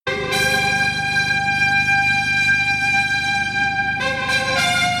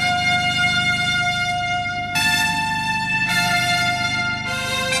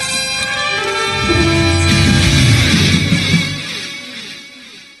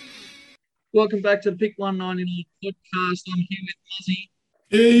Welcome back to the Pick 199 podcast. I'm here with Muzzy.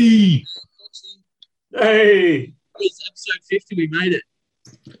 Hey, Hey, It's episode 50. We made it.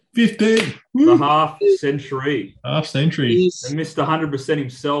 15. the Woo. half century. Half century. And Mr. 100%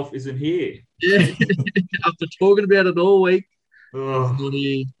 himself isn't here. Yeah. After talking about it all week, Oh, not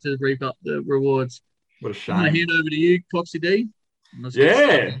here to reap up the rewards. what a I'm going to shame. hand over to you, Coxie D. Let's get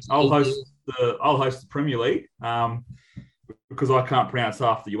Yeah, started. I'll host the Premier League because I can't pronounce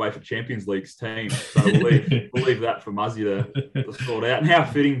half the UEFA Champions League's team. So we'll leave that for Muzzy to sort out. And how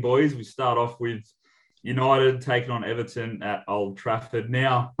fitting, boys. We start off with United taking on Everton at Old Trafford.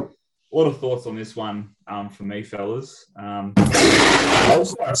 Now, a lot of thoughts on this one for me, fellas. I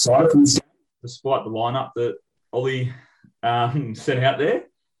was quite excited for this game, despite the lineup that Ollie sent out there.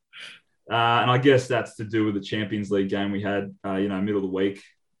 And I guess that's to do with the Champions League game we had, middle of the week,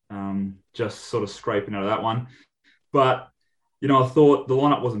 just sort of scraping out of that one. But, I thought the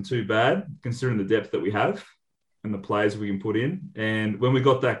lineup wasn't too bad, considering the depth that we have and the players we can put in. And when we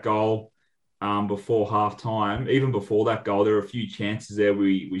got that goal before half-time, even before that goal, there were a few chances there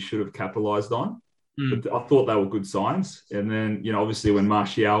we should have capitalised on. But I thought they were good signs. And then, obviously when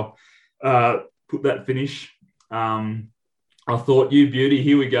Martial put that finish, I thought, you beauty,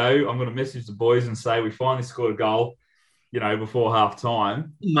 here we go. I'm going to message the boys and say we finally scored a goal, before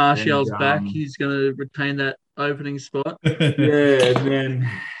half-time. Martial's And, back. He's going to retain that opening spot. and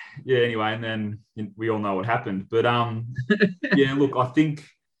then we all know what happened. But, look, I think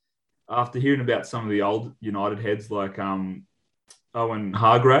after hearing about some of the old United heads like Owen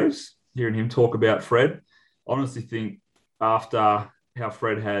Hargraves, hearing him talk about Fred, I honestly think after how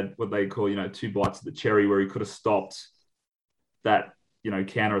Fred had what they call, two bites of the cherry where he could have stopped that,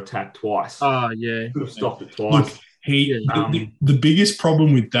 counter-attack twice. Oh, yeah. Could have stopped it twice. Look, the biggest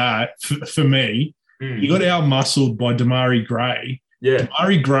problem with that, for me, he got out-muscled by Damari Gray. Yeah.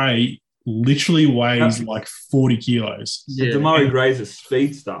 Damari Gray literally weighs like 40 kilos. Yeah. Damari Gray's a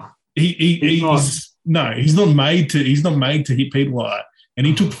speedster. He's not made to hit people like that. And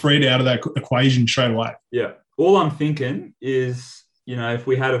he took Fred out of that equation straight away. Yeah. All I'm thinking is, if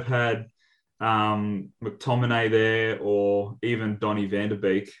we had have had McTominay there or even Donny van der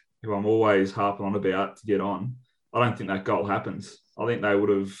Beek, who I'm always harping on about to get on, I don't think that goal happens. I think they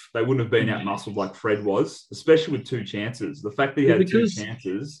wouldn't have been out-muscled like Fred was, especially with two chances. The fact that he had two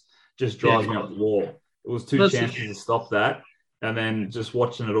chances just drives me up the wall. It was two chances to stop that. And then just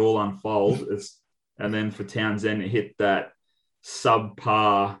watching it all unfold, and then for Townsend to hit that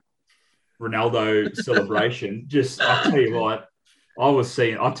subpar Ronaldo celebration, I tell you what,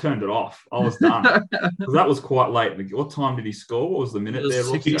 I turned it off. I was done. Because that was quite late. What time did he score? What was the minute there?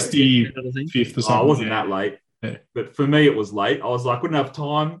 65th or something. It wasn't that late. Yeah. But for me, it was late. I was like, wouldn't have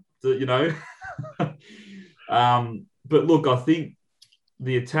time to, But look, I think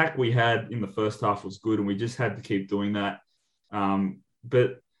the attack we had in the first half was good and we just had to keep doing that.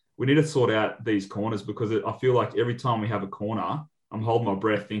 But we need to sort out these corners because I feel like every time we have a corner, I'm holding my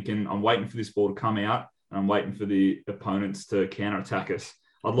breath thinking I'm waiting for this ball to come out and I'm waiting for the opponents to counter-attack us.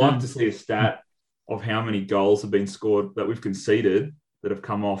 I'd like to see a stat of how many goals have been scored that we've conceded that have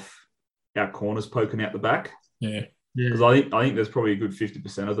come off our corners poking out the back. Yeah. Because I think there's probably a good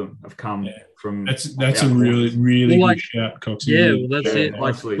 50% of them have come from. That's a really good shout, Cox. Yeah, well, that's it.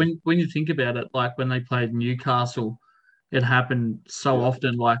 Like when you think about it, like when they played Newcastle, it happened so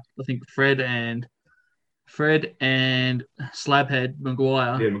often. Like I think Fred and Slabhead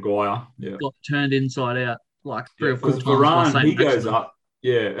Maguire, got turned inside out like 3 or 4 times. Varane, he goes up.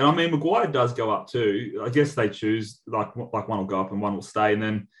 Yeah, and I mean Maguire does go up too. I guess they choose like one will go up and one will stay, and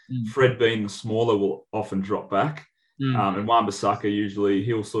then Fred being the smaller will often drop back. And Wan-Bissaka usually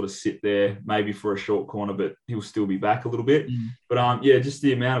he'll sort of sit there maybe for a short corner, but he'll still be back a little bit. But just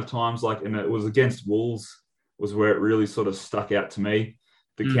the amount of times and it was against Wolves was where it really sort of stuck out to me.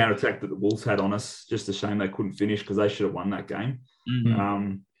 The counter-attack that the Wolves had on us, just a shame they couldn't finish because they should have won that game.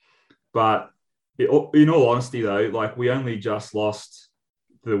 But in all honesty though, like we only just lost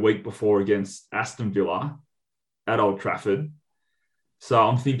the week before against Aston Villa at Old Trafford. So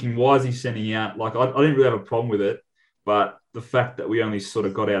I'm thinking, why is he sending out? Like I didn't really have a problem with it. But the fact that we only sort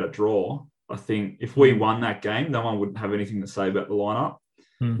of got out a draw, I think if we won that game, no one would have anything to say about the lineup.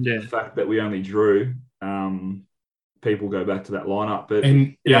 The fact that we only drew, people go back to that lineup. But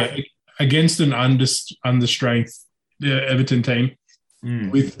against an understrength Everton team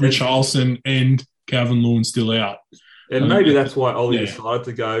with Richarlison and Calvin Lewin still out. And maybe that's why Ollie decided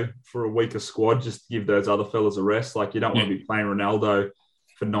to go for a weaker squad, just to give those other fellas a rest. Like you don't want to be playing Ronaldo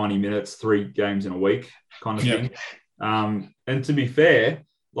for 90 minutes, 3 games in a week kind of thing. And to be fair,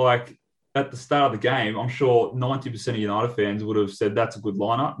 like at the start of the game, I'm sure 90% of United fans would have said that's a good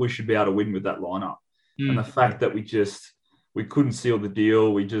lineup. We should be able to win with that lineup. And the fact that we couldn't seal the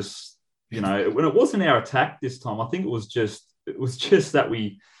deal, we just, when it wasn't our attack this time, I think it was just that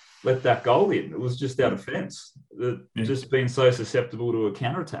we let that goal in. It was just our defence, just being so susceptible to a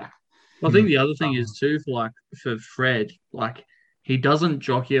counter attack. I think the other thing is too for Fred, he doesn't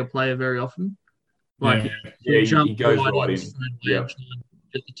jockey a player very often. He goes right in.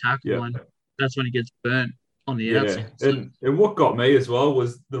 Get the tackle, and that's when he gets burnt on the outside. So. And what got me as well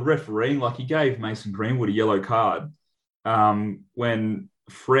was the refereeing. He gave Mason Greenwood a yellow card when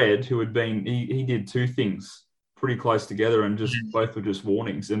Fred, who had been, he did two things pretty close together, and both were just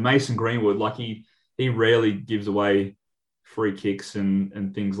warnings. And Mason Greenwood, he rarely gives away free kicks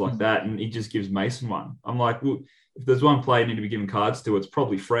and things like that, and he just gives Mason one. I'm like, well, if there's one player you need to be giving cards to, it's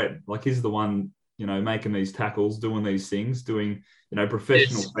probably Fred. He's the one, making these tackles, doing these things, doing,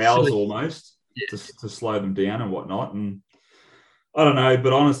 professional fouls almost to slow them down and whatnot. And I don't know,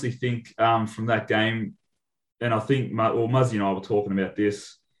 but I honestly think from that game, and I think, Muzzy and I were talking about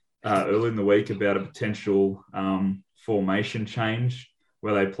this early in the week about a potential formation change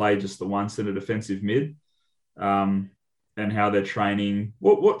where they play just the one centre defensive mid, and how they're training.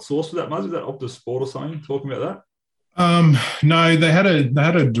 What source was that, Muzzy? Was that Optus Sport or something talking about that? No, they had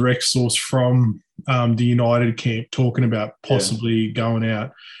a direct source from the United camp talking about possibly going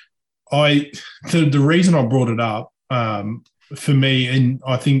out. The reason I brought it up for me, and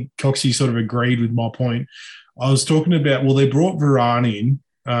I think Coxie sort of agreed with my point. I was talking about, they brought Varane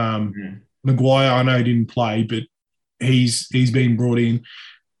in. Maguire, I know he didn't play, but he's been brought in.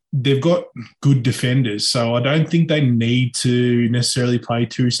 They've got good defenders, so I don't think they need to necessarily play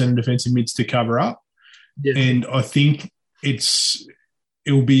two centre defensive mids to cover up. Yeah. And I think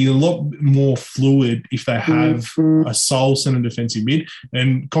it'll be a lot more fluid if they have a sole centre defensive mid.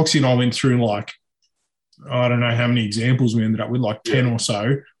 And Coxie and I went through I don't know how many examples we ended up with, 10 or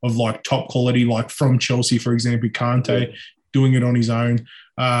so of top quality, from Chelsea, for example, Kante doing it on his own.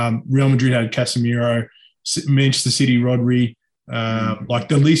 Real Madrid had Casemiro, Manchester City, Rodri.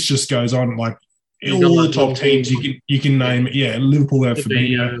 The list just goes on. All the top teams you can name. Yeah, Liverpool have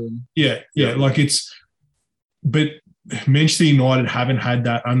Fabinho. But Manchester United haven't had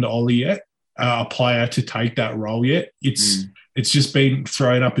that under Ole yet, a player to take that role yet. It's just been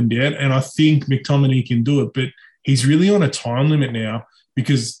thrown up and down, and I think McTominay can do it, but he's really on a time limit now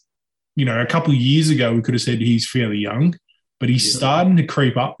because, a couple of years ago we could have said he's fairly young, but he's starting to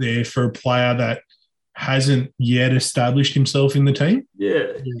creep up there for a player that hasn't yet established himself in the team.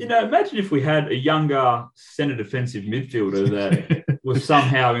 Yeah. Imagine if we had a younger centre defensive midfielder that was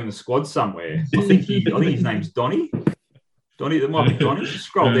somehow in the squad somewhere. I think his name's Donny. That might be Donny.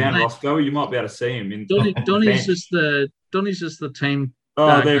 Scroll down, Roscoe. You might be able to see him. Donny's just the team.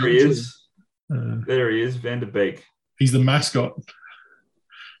 Oh, there he is. There he is, Van der Beek. He's the mascot.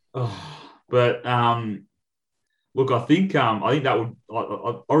 Oh, but look, I think that would.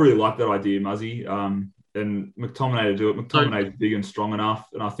 I really like that idea, Muzzy. And McTominay to do it. McTominay's big and strong enough,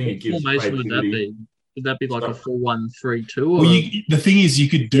 and I think it gives creativity. Would that be a 4-1-3-2? Well, the thing is, you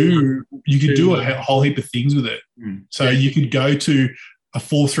could do a whole heap of things with it. So you could go to a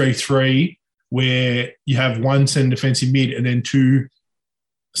 4-3-3 where you have one centre defensive mid and then two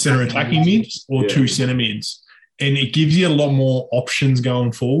centre attacking mids or two centre mids. And it gives you a lot more options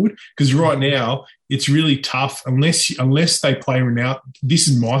going forward because right now it's really tough unless they play Ronaldo. This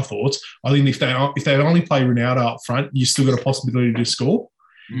is my thoughts. I think if they only play Ronaldo up front, you still got a possibility to score.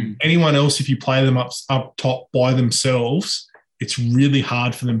 Anyone else, if you play them up top by themselves, it's really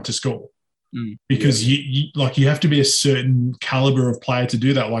hard for them to score because you have to be a certain caliber of player to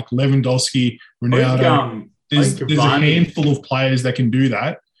do that. Like Lewandowski, Ronaldo, there's a handful of players that can do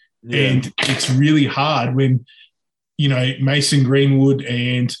that, and it's really hard when Mason Greenwood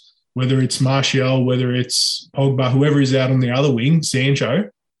and whether it's Martial, whether it's Pogba, whoever is out on the other wing, Sancho,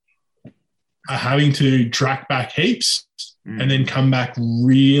 are having to track back heaps. And then come back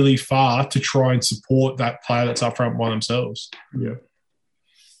really far to try and support that player that's up front by themselves.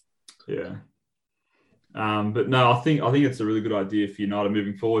 Yeah. But no, I think it's a really good idea for United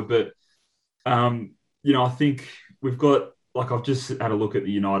moving forward. But I think we've got I've just had a look at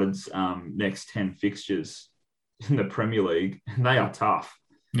the United's next 10 fixtures in the Premier League, and they are tough.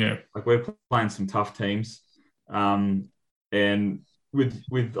 Yeah, we're playing some tough teams, and with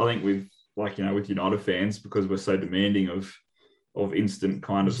United fans, because we're so demanding of instant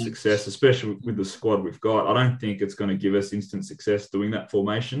kind of success, especially with the squad we've got. I don't think it's going to give us instant success doing that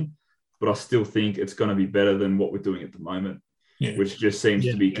formation, but I still think it's going to be better than what we're doing at the moment, which just seems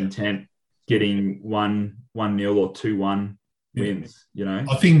to be content getting 1-0 or 2-1 wins. You know,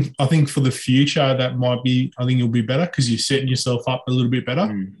 I think for the future that might be. I think it'll be better because you're setting yourself up a little bit better.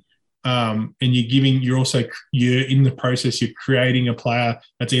 And you're in the process. You're creating a player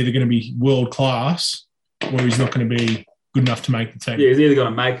that's either going to be world class or he's not going to be good enough to make the team. Yeah, he's either going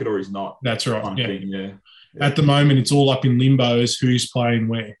to make it or he's not. That's right. Yeah. At the moment, it's all up in limbo as who's playing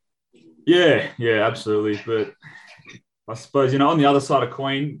where. Yeah, absolutely. But I suppose, on the other side of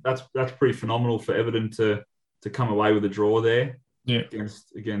coin, that's pretty phenomenal for Everton to come away with a draw there. Yeah.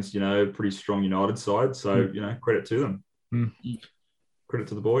 Against pretty strong United side. So, credit to them. Credit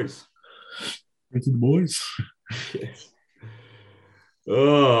to the boys. Credit to the boys. Yes.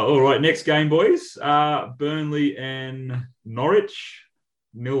 Oh, all right. Next game, boys. Burnley and Norwich,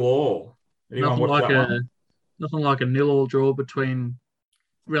 0-0. Nothing like a 0-0 draw between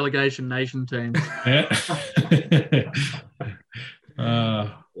relegation nation teams. Yeah.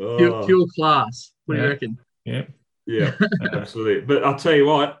 Pure class. What do you reckon? Yeah, absolutely. But I'll tell you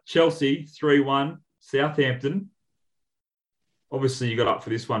what, Chelsea 3-1, Southampton. Obviously, you got up for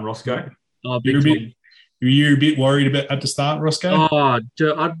this one, Roscoe. Oh, big time. Were you a bit worried about at the start, Roscoe? Oh, I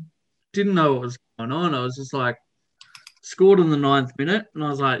didn't know what was going on. I was just like, scored in the 9th minute, and I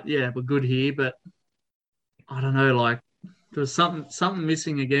was like, yeah, we're good here, but I don't know, like there was something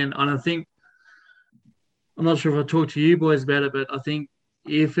missing again. And I think, I'm not sure if I talked to you boys about it, but I think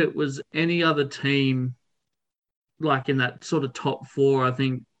if it was any other team, like in that sort of top 4, I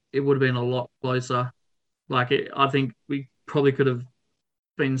think it would have been a lot closer. I think we probably could have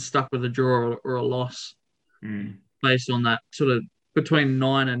been stuck with a draw or a loss based on that sort of between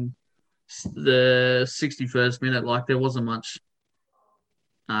 9 and the 61st minute. Like there wasn't much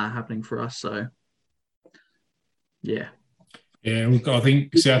happening for us. So, yeah. Yeah, look, I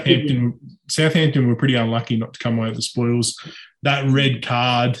think Southampton were pretty unlucky not to come away with the spoils. That red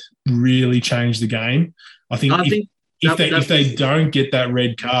card really changed the game. I think if they don't get that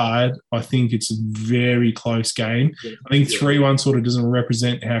red card, I think it's a very close game. Yeah. I think 3-1 sort of doesn't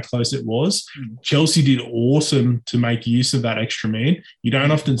represent how close it was. Chelsea did awesome to make use of that extra man. You don't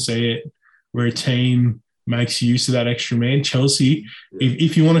often see it where a team makes use of that extra man. Chelsea,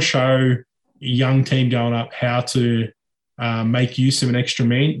 if you want to show a young team going up how to make use of an extra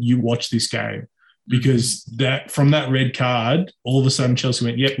man, you watch this game. Because from that red card, all of a sudden Chelsea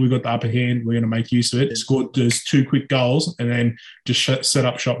went, yep, we've got the upper hand. We're going to make use of it. Scored those 2 quick goals and then just set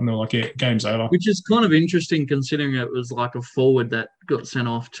up shop and they're like, yeah, game's over. Which is kind of interesting considering it was like a forward that got sent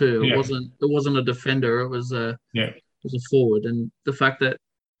off too. It wasn't a defender. It was a forward. And the fact that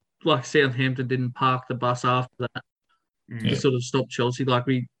like Southampton didn't park the bus after that to sort of stop Chelsea. Like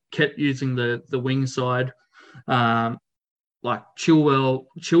we kept using the wing side. Like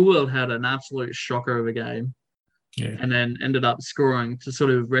Chilwell had an absolute shocker of a game, and then ended up scoring to sort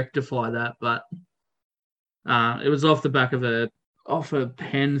of rectify that. But it was off the back of a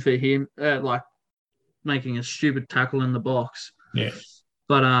pen for him, like making a stupid tackle in the box. Yeah.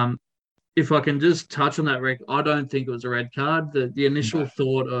 But if I can just touch on that, Rick, I don't think it was a red card. The initial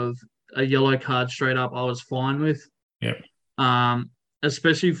thought of a yellow card straight up, I was fine with. Yeah.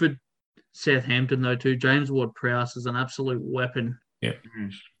 Especially for Southampton though too. James Ward-Prowse is an absolute weapon. Yeah,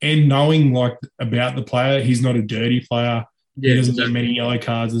 and knowing like about the player, he's not a dirty player. He doesn't get many yellow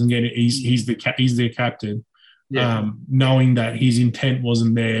cards. Doesn't get it. He's their captain. Yeah. Knowing that his intent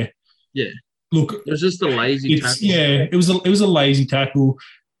wasn't there. Yeah. Look, it was just a lazy tackle. Yeah, it was a lazy tackle.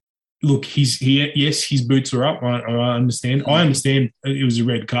 Look, his boots were up. I understand. I understand it was a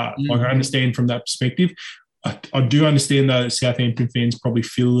red card. Like I understand from that perspective. I do understand though that Southampton fans probably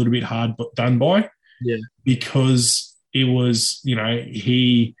feel a little bit hard done by. Yeah. Because it was,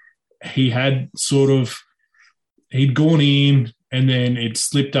 he had he'd gone in and then it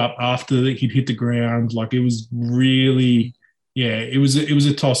slipped up after he'd hit the ground. Like it was really, it was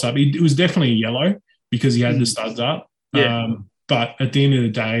a toss up. It was definitely a yellow because he had the studs up. Yeah. But at the end of the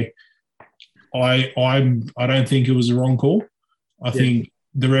day, I don't think it was a wrong call. I think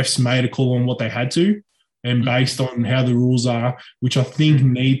the refs made a call on what they had to. And based on how the rules are, which I think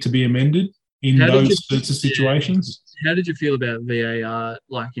need to be amended in those sorts of situations. How did you feel about VAR,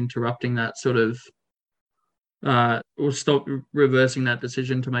 like interrupting that sort of, or stop reversing that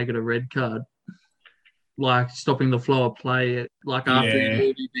decision to make it a red card? Like stopping the flow of play, like after you've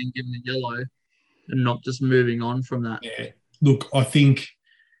already been given a yellow and not just moving on from that. Yeah. Look, I think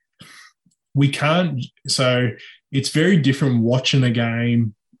we can't. So it's very different watching a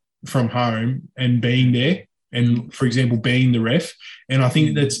game from home and being there and, for example, being the ref. And I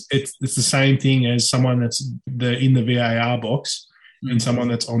think it's the same thing as someone that's in the VAR box and someone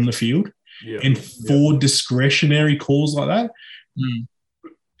that's on the field. Yeah. And for discretionary calls like that,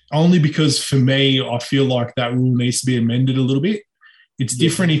 only because for me, I feel like that rule needs to be amended a little bit. It's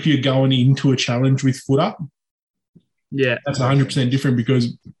different if you're going into a challenge with foot up. Yeah. That's 100% different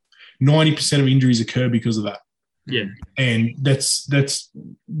because 90% of injuries occur because of that. Yeah. And that's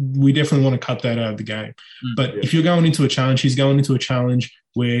we definitely want to cut that out of the game. But if you're going into a challenge, he's going into a challenge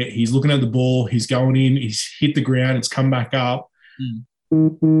where he's looking at the ball, he's going in, he's hit the ground, it's come back up.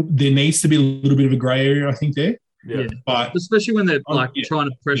 There needs to be a little bit of a grey area, I think, there. Yeah. But especially when they're trying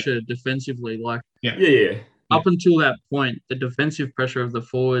to pressure defensively. Up until that point, the defensive pressure of the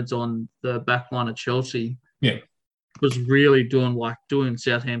forwards on the back line of Chelsea was really doing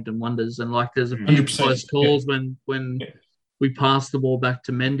Southampton wonders. And there's a few close calls when we passed the ball back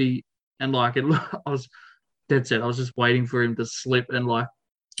to Mendy, and I was dead set. I was just waiting for him to slip and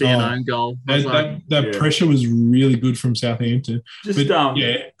be an own goal. That pressure was really good from Southampton. At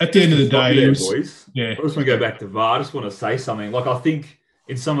the end of the day, boys. I just want to go back to VAR. I just want to say something. I think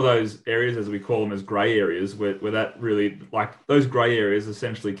in some of those areas, as we call them, as grey areas, where that really, those grey areas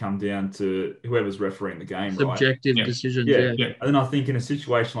essentially come down to whoever's refereeing the game, subjective decisions. And then I think in a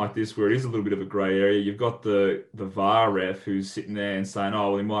situation like this, where it is a little bit of a grey area, you've got the VAR ref who's sitting there and saying,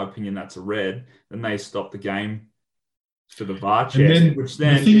 "Oh, well, in my opinion, that's a red." Then they stop the game for the VAR check, which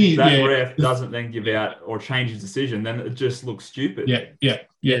then if that ref doesn't then give out or change his decision, then it just looks stupid.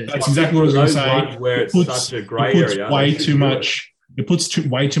 That's exactly what I was going to say. Where it's such a grey area, way too much. It puts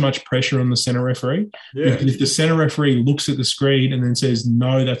way too much pressure on the centre referee. Because if the centre referee looks at the screen and then says,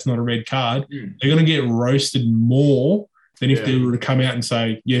 "No, that's not a red card," they're going to get roasted more than if they were to come out and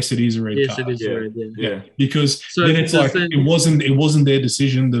say, "Yes, it is a red card." Yes, it is a red. Because then it's it wasn't their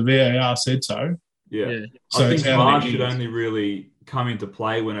decision. The VAR said so. So I think VAR should only really come into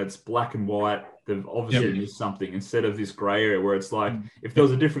play when it's black and white. They've obviously missed something, instead of this grey area where it's if there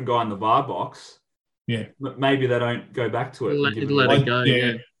was a different guy in the VAR box, maybe they don't go back to it. Let it go.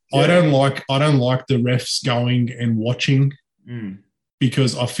 I don't like the refs going and watching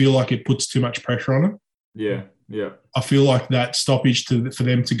because I feel like it puts too much pressure on them. I feel like that stoppage for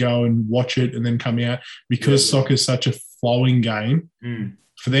them to go and watch it and then come out, because soccer is such a flowing game.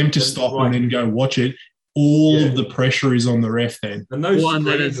 For them to stop and then go watch it, all of the pressure is on the ref then. And those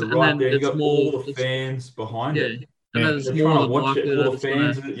screens are right there. You've got all the fans behind it. And they're trying to watch it, all the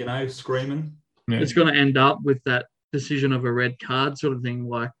fans, screaming. It's going to end up with that decision of a red card sort of thing,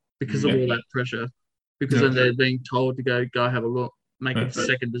 because of all that pressure. Because then they're being told to go have a look, make a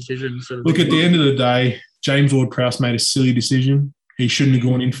second decision. Look, at the end of the day, James Ward-Prowse made a silly decision. He shouldn't have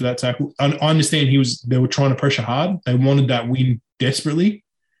gone in for that tackle. I understand they were trying to pressure hard. They wanted that win desperately,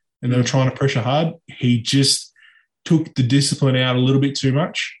 and they were trying to pressure hard. He just took the discipline out a little bit too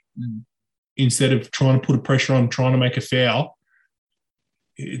much instead of trying to put a pressure on, trying to make a foul.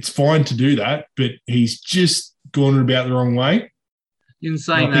 It's fine to do that, but he's just gone about the wrong way. In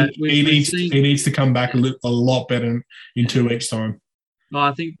saying that, he needs to come back a lot better in 2 weeks' time. Well,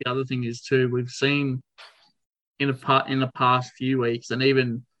 I think the other thing is too, we've seen in the past few weeks, and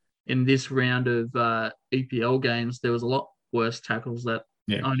even in this round of EPL games, there was a lot worse tackles that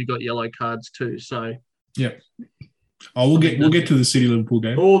only got yellow cards too. So we'll get to the City Liverpool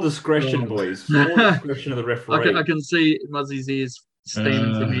game. All discretion, boys. All discretion of the referee. I can see Muzzy's ears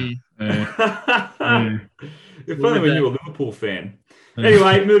steaming for me. If only we knew a Liverpool fan.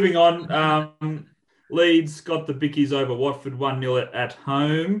 Anyway, moving on. Leeds got the Bickies over Watford 1-0 at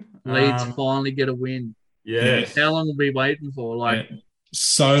home. Leeds finally get a win. Yes. How long will we be waiting for?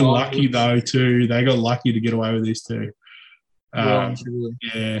 So lucky though too. They got lucky to get away with this too.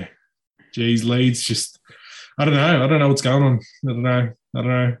 Geez, Leeds just. I don't know what's going on. I don't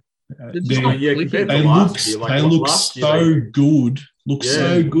know. They look so good.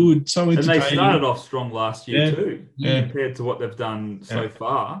 So good. So entertaining. And they started off strong last year too, compared to what they've done so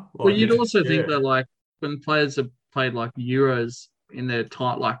far. Well, you'd also think that when players have played Euros in their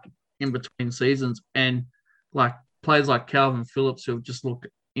tight, in between seasons, and players like Calvin Phillips who have just looked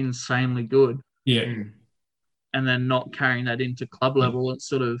insanely good. And then not carrying that into club level, it's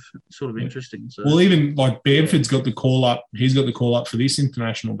sort of interesting. So. Well, even Bamford's got the call up. He's got the call up for this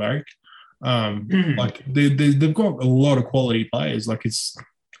international break. They've got a lot of quality players. I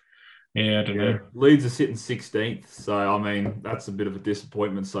don't know. Leeds are sitting 16th, so I mean that's a bit of a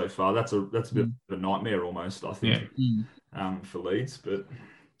disappointment so far. That's a bit of a nightmare almost, I think, for Leeds. But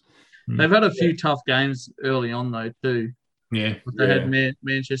they've had a few tough games early on though too. Yeah, they had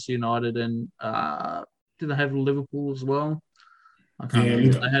Manchester United and. Did they have Liverpool as well? I can't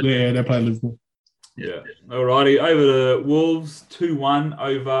remember. They played Liverpool. Yeah. Alrighty, over to Wolves 2-1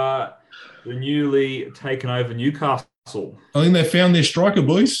 over the newly taken over Newcastle. I think they found their striker,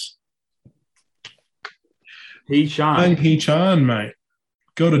 boys. Hee-Chan, mate.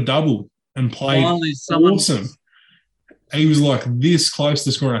 got a double and played awesome. He was like this close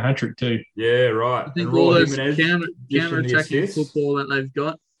to scoring a hat-trick too. Yeah, right. I think all those counter-attacking football that they've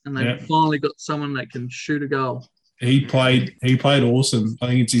got, and they've finally got someone that can shoot a goal. He played awesome. I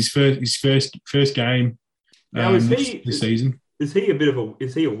think it's his first game this season. Is he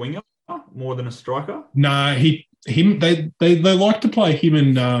a winger more than a striker? No, they like to play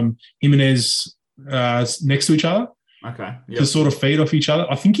him and Jimenez next to each other. Okay. To sort of feed off each other.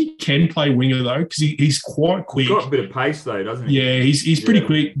 I think he can play winger though, because he's quite quick. He's got a bit of pace though, doesn't he? Yeah, he's pretty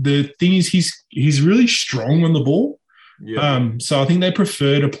quick. The thing is he's really strong on the ball. Yeah. So I think they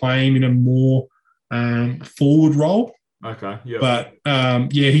prefer to play him in a more forward role. Okay. Yeah. But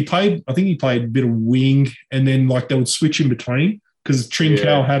he played a bit of wing, and then like they would switch in between because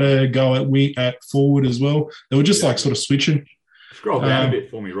Trincao had a go at forward as well. They were just like sort of switching. Scroll down a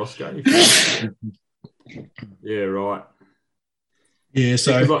bit for me, Roscoe. Yeah, right. Yeah,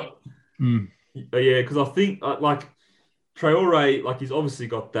 so because I think like Traore, like he's obviously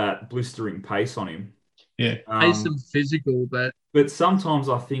got that blistering pace on him. Yeah, pace and physical, but sometimes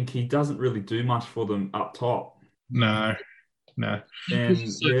I think he doesn't really do much for them up top. No. And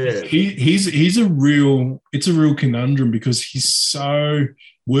he's a real conundrum because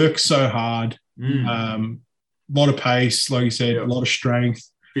works so hard. A lot of pace, like you said, a lot of strength.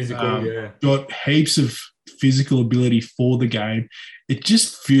 Physical, got heaps of physical ability for the game. It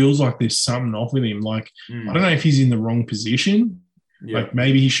just feels like there's something off with him. Like, I don't know if he's in the wrong position. Yeah. Like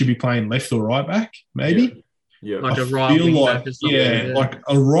maybe he should be playing left or right back, maybe. Yeah. Like a right wing back or something. Like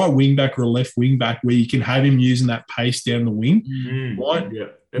a right wing back or a left wing back where you can have him using that pace down the wing. Might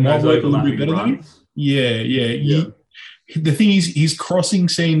work a little bit better than him. Yeah. The thing is, his crossing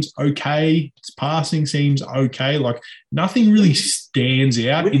seems okay. His passing seems okay. Like, nothing really stands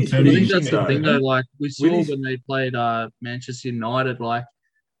out in terms of... I think that's the thing, though. Like, we saw when they played Manchester United, like,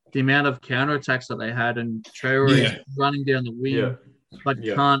 the amount of counterattacks that they had, and Traore is running down the wing, but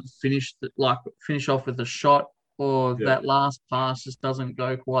can't finish off with a shot, or that last pass just doesn't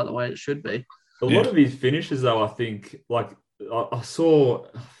go quite the way it should be. A lot of his finishes, though, I think, like, I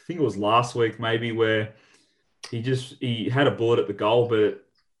think it was last week maybe, where he had a bullet at the goal, but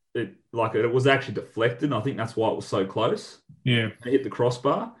it was actually deflected. And I think that's why it was so close. Yeah, it hit the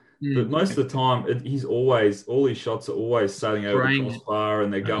crossbar. But most of the time, all his shots are always sailing over the crossbar,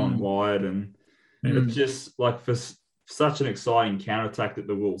 and they're going wide. And it's just like for such an exciting counterattack that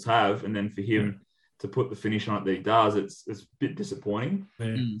the Wolves have, and then for him to put the finish on it that he does, it's a bit disappointing.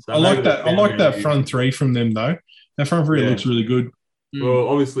 Yeah. So I like that front three from them though. That front three looks really good. Well,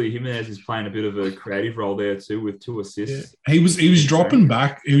 obviously, Jimenez is playing a bit of a creative role there too, with 2 assists. Yeah. He was dropping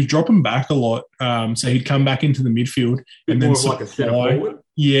back. He was dropping back a lot. So he'd come back into the midfield and then supply. Like a centre forward.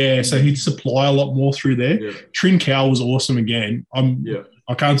 Yeah, so he'd supply a lot more through there. Yeah. Trincao was awesome again.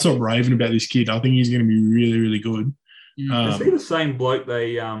 I can't stop raving about this kid. I think he's going to be really, really good. Is he the same bloke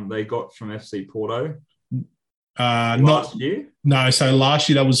they got from FC Porto last year? No, so last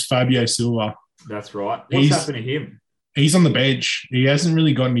year that was Fabio Silva. That's right. What's happened to him? He's on the bench. He hasn't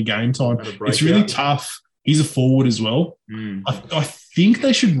really got any game time. It's really tough. He's a forward as well. I think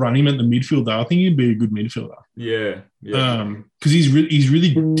they should run him at the midfield, though. I think he'd be a good midfielder. Yeah. Because he's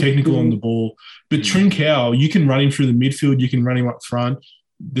really technical on the ball. But Trincao, you can run him through the midfield. You can run him up front.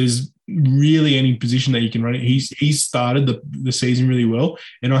 There's really any position that you can run it. He's started the season really well,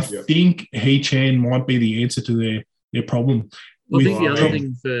 and I think He-Chan might be the answer to their problem. I think the other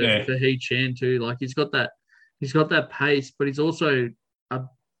thing for He-Chan too, like he's got that pace, but he's also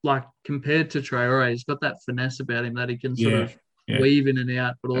like compared to Traore, he's got that finesse about him that he can sort of weave in and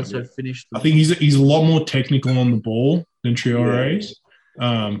out, but also finish. I think he's a lot more technical on the ball than Traore is.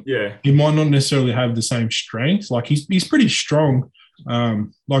 He might not necessarily have the same strength. Like he's pretty strong.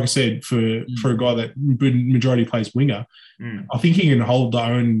 Like I said, for a guy that majority plays winger, I think he can hold the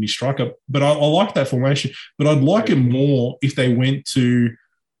own in his striker. But I like that formation. But I'd like it more if they went to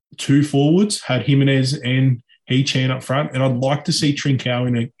 2 forwards, had Jimenez and He-Chan up front, and I'd like to see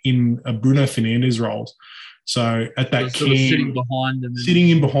Trincao in a Bruno Fernandes role. So at that sort of sitting behind them, sitting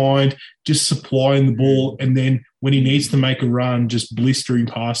in behind, just supplying the ball, and then when he needs to make a run, just blistering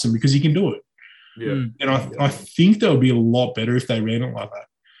past him because he can do it. Yeah, and I think that would be a lot better if they ran it like that,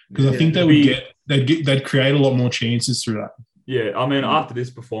 because I think they'd create a lot more chances through that. Yeah, I mean, after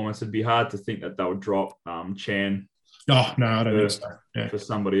this performance, it'd be hard to think that they would drop Chan. Oh no, I don't think so. Yeah. For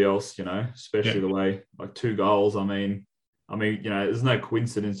somebody else, especially the way like 2 goals. I mean, there's no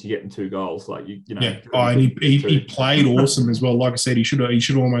coincidence you're getting 2 goals. Like and he played awesome as well. Like I said, he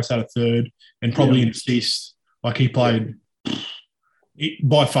should almost had a third and probably an assist. Like he played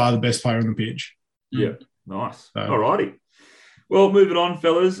by far the best player on the pitch. Yeah, nice. All righty. Well, moving on,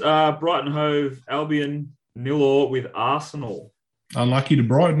 fellas. Brighton Hove Albion 0-0 with Arsenal. Unlucky to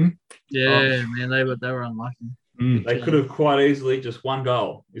Brighton. Yeah, man, they were unlucky. They could have quite easily just one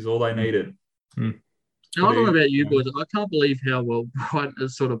goal is all they needed. And I don't know about you boys. I can't believe how well Brighton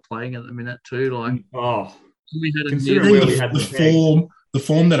is sort of playing at the minute too. Like, we had the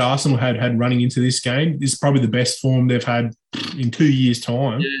form that Arsenal had running into this game is probably the best form they've had in 2 years'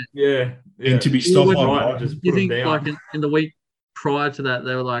 time. Yeah. And to be stopped by Brighton. You think like in the week prior to that,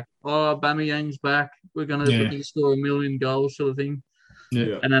 they were like, "Oh, Aubameyang's back. We're gonna score 1 million goals," sort of thing.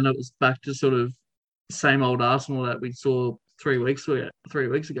 Yeah. And then it was back to sort of same old Arsenal that we saw 3 weeks ago.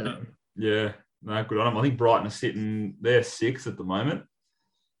 Yeah. No, good on them. I think Brighton are sitting, they're 6th at the moment.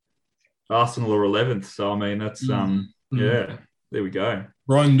 Arsenal are 11th. So, I mean, that's, there we go.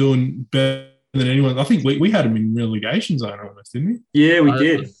 Brighton doing better than anyone. I think we had them in relegation zone almost, didn't we? Yeah, we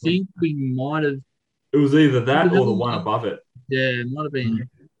did. I think we might have. It was either that or the one above it. Yeah, it might have been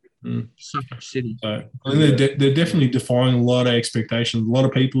Suffolk City. So, I think they're definitely defying a lot of expectations. A lot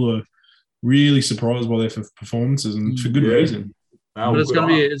of people are really surprised by their performances, and for good reason. But it's going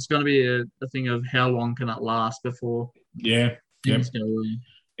to be a thing of how long can it last before things go wrong.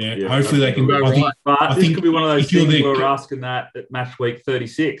 Yeah, hopefully they can. But this could be one of those things where we're asking that at match week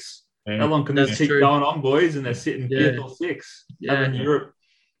 36. Yeah. How long can this keep going on, boys? And they're sitting 5th or 6th. Having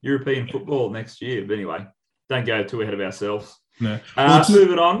European football next year. But anyway, don't go too ahead of ourselves. No.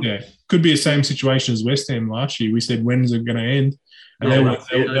 Moving on. Yeah, could be the same situation as West Ham last year. We said, when is it going to end? And they were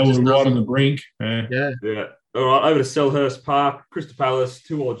right on the brink. Yeah. All right, over to Selhurst Park. Crystal Palace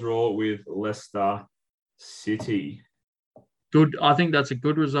 2-2 draw with Leicester City. Good. I think that's a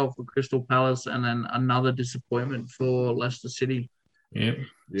good result for Crystal Palace, and then another disappointment for Leicester City. Yeah.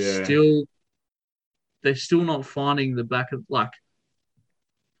 They're still not finding the back of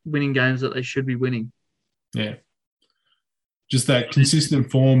winning games that they should be winning. Yeah. Just that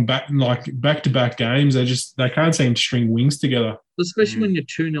consistent form, back-to-back games. They can't seem to string wings together. Especially when you're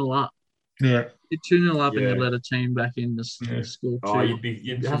 2-0 up. Yeah. You're 2-0 up and you let a team back in to score 2. Oh,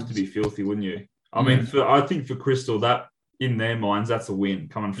 you'd have to be filthy, wouldn't you? I mean, I think for Crystal, that in their minds, that's a win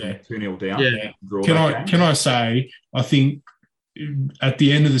coming from 2-0 down. Yeah. Can I say, I think at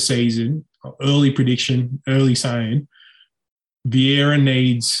the end of the season, early prediction, early saying, Vieira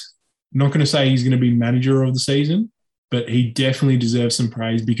needs, not going to say he's going to be manager of the season, but he definitely deserves some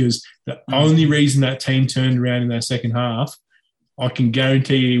praise, because the only reason that team turned around in that second half, I can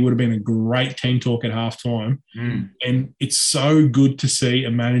guarantee you he would have been a great team talk at halftime. And it's so good to see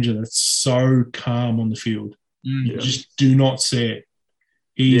a manager that's so calm on the field. You just do not see it.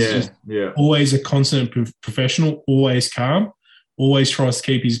 He's always a constant professional, always calm, always tries to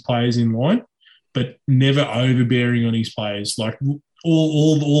keep his players in line, but never overbearing on his players. Like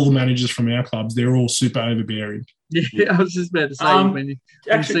all the managers from our clubs, they're all super overbearing. Yeah, I was just about to say, when you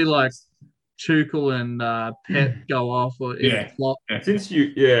see like Tuchel and Pep go off or flop. Since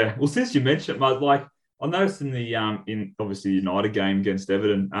you mentioned it, like I noticed in the in obviously the United game against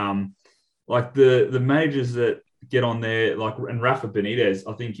Everton, like the managers that get on there, like, and Rafa Benitez,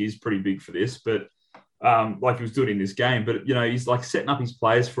 I think he's pretty big for this, but like he was doing in this game, but he's like setting up his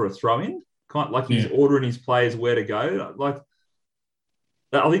players for a throw-in, kind of like he's ordering his players where to go. Like,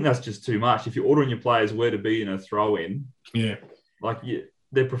 I think that's just too much. If you're ordering your players where to be in a throw-in,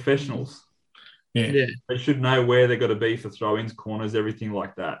 they're professionals. Yeah. They should know where they've got to be for throw-ins, corners, everything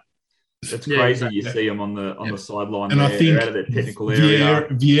like that. It's crazy. You see them on the sideline, and I think they're out of their technical area.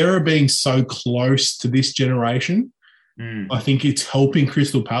 Vieira being so close to this generation, I think it's helping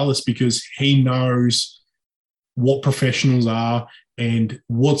Crystal Palace, because he knows what professionals are and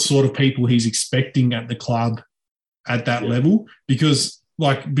what sort of people he's expecting at the club at that level. Because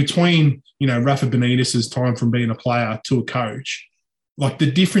like between Rafa Benitez's time from being a player to a coach, like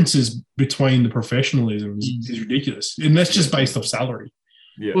the differences between the professionalism is ridiculous, and that's just based off salary.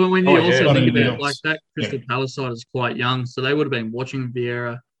 Yeah. Well, when you also think about like that Crystal Palace side is quite young, so they would have been watching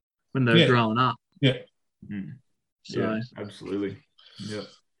Vieira when they were growing up. Yeah. So absolutely. Yeah.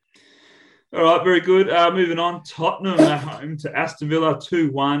 All right, very good. Moving on, Tottenham at home to Aston Villa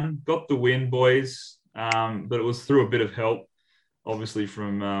 2-1. Got the win, boys, but it was through a bit of help, obviously,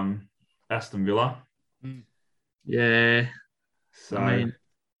 from Aston Villa. Yeah. So, I mean,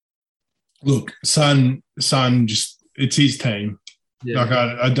 look, Son, just it's his team. Yeah. Like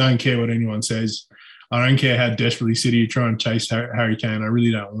I don't care what anyone says. I don't care how desperately City try and chase Harry Kane. I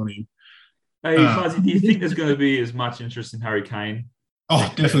really don't want him. Hey, Fuzzy, do you think there's going to be as much interest in Harry Kane?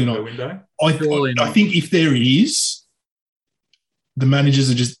 Oh, definitely not. Window? I think if there is, the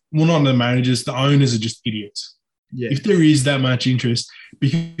managers are just not the managers. The owners are just idiots. Yeah. If there is that much interest,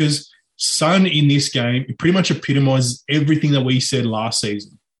 because Son in this game pretty much epitomises everything that we said last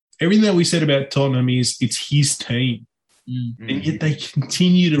season. Everything that we said about Tottenham is it's his team. And yet they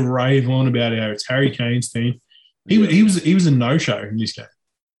continue to rave on about how it's Harry Kane's team. He was a no-show in this game.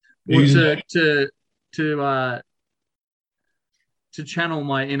 Well, to channel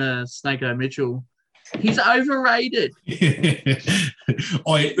my inner Snake-O Mitchell, he's overrated.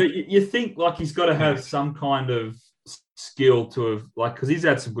 But you think like he's got to have some kind of skill to have because he's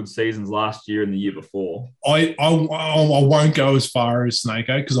had some good seasons last year and the year before. I won't go as far as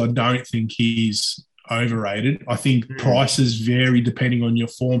Snake-O because I don't think he's overrated. I think prices vary depending on your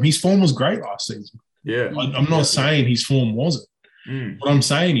form. His form was great last season. Yeah, I'm not saying his form wasn't. What I'm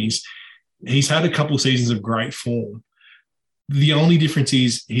saying is he's had a couple of seasons of great form. The only difference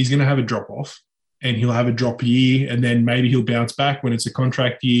is he's going to have a drop-off and he'll have a drop year and then maybe he'll bounce back when it's a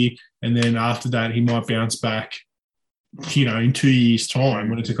contract year and then after that he might bounce back, in 2 years' time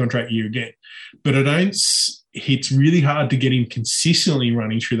when it's a contract year again. But it's really hard to get him consistently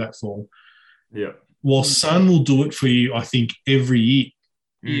running through that form. Yeah. While Son will do it for you, I think, every year.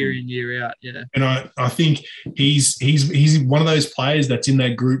 Year in, year out, yeah. And I think he's one of those players that's in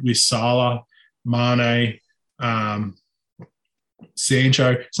that group with Salah, Mane,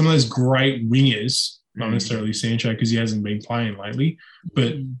 Sancho, some of those great wingers, not necessarily Sancho because he hasn't been playing lately,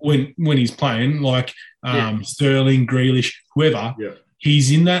 but when he's playing, like Sterling, Grealish, whoever,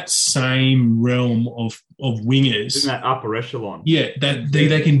 he's in that same realm of wingers. In that upper echelon. Yeah, that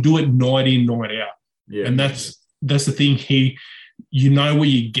they can do it night in, night out. Yeah. And that's the thing. You know what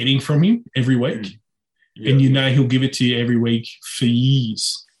you're getting from him every week, and you know he'll give it to you every week for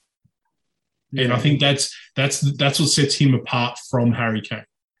years. Yeah. And I think that's what sets him apart from Harry Kane.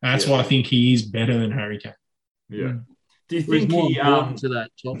 And that's why I think he is better than Harry Kane. Yeah. Do you think more important to that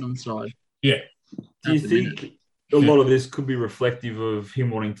Tottenham side? Yeah. Do you think a lot of this could be reflective of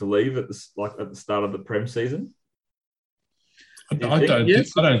him wanting to leave at the start of the Prem season? I don't think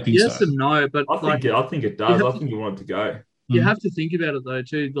so. Yes and no, but I think it does. I think he wanted to go. You have to think about it though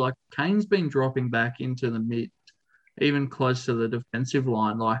too. Like Kane's been dropping back into the mid, even close to the defensive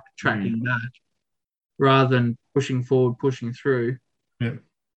line, like tracking back, rather than pushing forward, pushing through,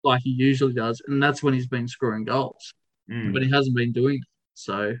 like he usually does. And that's when he's been scoring goals, but he hasn't been doing it.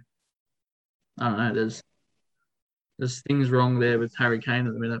 So I don't know. There's things wrong there with Harry Kane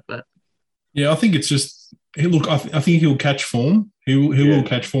at the minute, but I think it's just look. I think he'll catch form. He will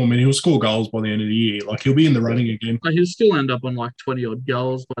catch form and he'll score goals by the end of the year. Like he'll be in the running again. But he'll still end up on like 20-odd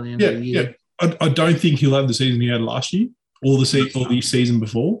goals by the end of the year. Yeah. I don't think he'll have the season he had last year or the season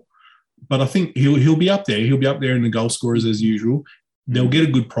before. But I think he'll be up there. He'll be up there in the goal scorers as usual. They'll get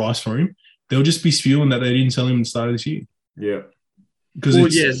a good price for him. They'll just be spewing that they didn't sell him at the start of this year. Yeah.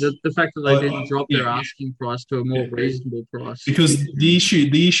 The fact that they didn't drop their asking price to a more reasonable price. Because the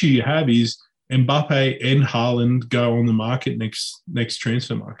issue you have is Mbappe and Haaland go on the market next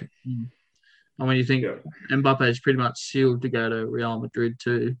transfer market. I mean, you think Mbappe is pretty much sealed to go to Real Madrid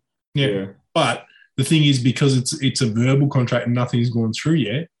too. Yeah. But the thing is, because it's a verbal contract and nothing's gone through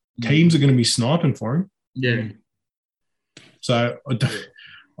yet, teams are going to be sniping for him. Yeah. So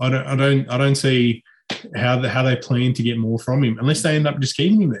I don't see how they plan to get more from him unless they end up just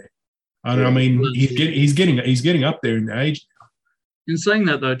keeping him there. I mean, he's getting up there in the age. In saying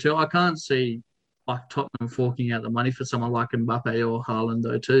that though, too, I can't see like Tottenham forking out the money for someone like Mbappe or Haaland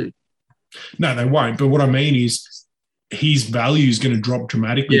though too. No, they won't. But what I mean is, his value is going to drop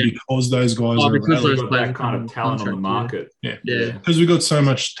dramatically because those guys are because they've got that kind of talent on the market. Yeah. Because we've got so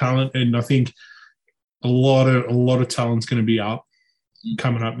much talent, and I think a lot of talent's going to be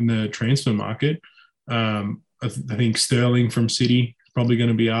coming up in the transfer market. I think Sterling from City is probably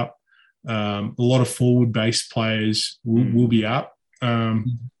going to be up. A lot of forward-based players will be up. I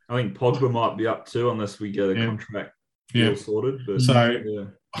think Pogba might be up too, unless we get a contract deal sorted. But,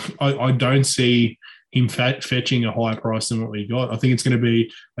 I don't see him fetching a higher price than what we got. I think it's going to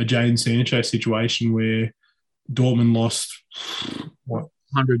be a Jadon Sancho situation where Dortmund lost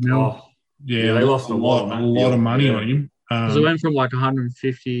 100 mil. Oh, they lost a lot of money on him. Because it went from like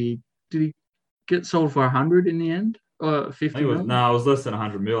 150. Did he get sold for 100 in the end? Or 50? It was less than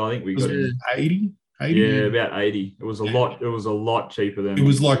 100 mil. I think we got 80. Yeah, about 80. It was a lot. It was a lot cheaper than. It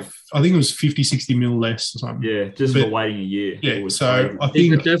was like I think it was 50, 60 mil less or something. Yeah, just for waiting a year. Yeah, so crazy. I think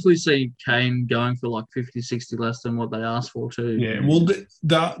you could definitely see Kane going for like 50, 60 less than what they asked for too. Yeah, well,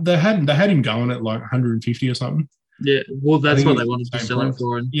 they had him going at like 150 or something. Yeah, well, that's what they wanted to sell him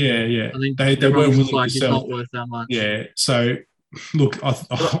for. And I think they were willing like to he's sell. not worth that much. Yeah, so look,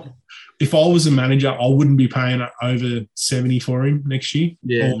 if I was a manager, I wouldn't be paying over 70 for him next year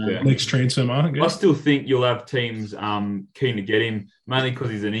next transfer market. I still think you'll have teams keen to get him, mainly because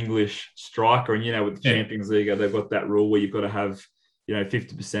he's an English striker. And, with the Champions League, they've got that rule where you've got to have,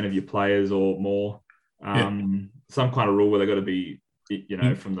 50% of your players or more. Some kind of rule where they've got to be,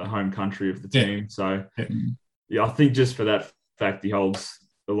 from the home country of the team. So, I think just for that fact, he holds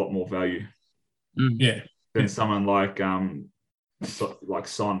a lot more value. Than someone like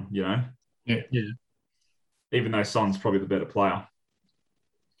Son, Even though Son's probably the better player.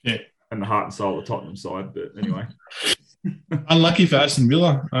 And the heart and soul of the Tottenham side, but anyway. Unlucky for Aston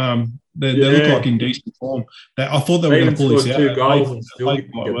Villa. They look like in decent form. I thought they were going to pull this out. 2 goals and still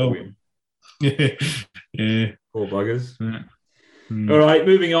played quite well. Yeah. Poor buggers. Yeah. All right,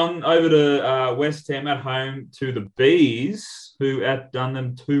 moving on over to West Ham at home to the Bees, who outdone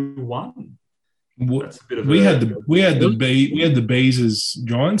them 2-1. That's a bit of we had the Bees as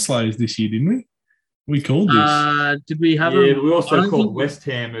giant slayers this year, didn't we? We called this. Did we have? Yeah, but we also called West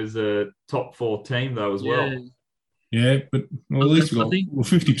Ham as a top 4 team though as well. Yeah, but at least we got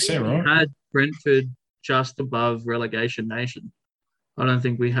 50%, right? We had Brentford just above relegation nation. I don't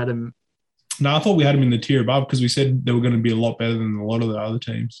think we had him. No, I thought we had them in the tier above because we said they were going to be a lot better than a lot of the other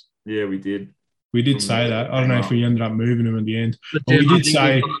teams. Yeah, we did. We did say that. I don't know if we ended up moving them at the end. But we did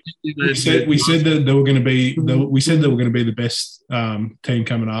say we said that they were going to be. We said they were going to be the best team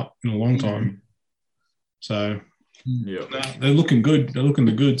coming up in a long time. So they're looking good. They're looking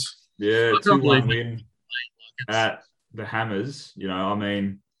the goods. Yeah, 2-1 win at the Hammers.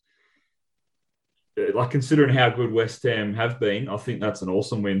 Considering how good West Ham have been, I think that's an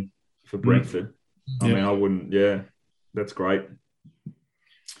awesome win for Brentford. I wouldn't. Yeah, that's great.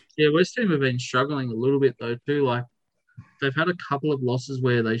 Yeah, West Ham have been struggling a little bit though too. Like they've had a couple of losses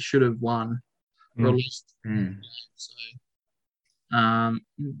where they should have won, or at least. So,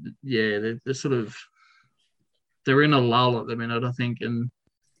 they're sort of they're in a lull at the minute, I think, and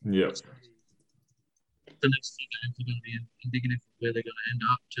the next few games are going to be indicative of where they're going to end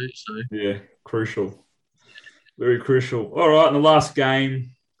up too. So crucial, very crucial. All right, in the last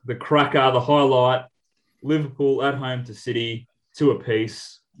game, the cracker, the highlight: Liverpool at home to City, 2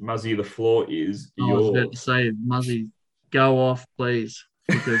 apiece. Muzzy, the floor is yours. I was about to say, Muzzy, go off, please,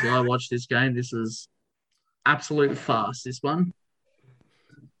 because I watched this game. This is absolute farce, this one.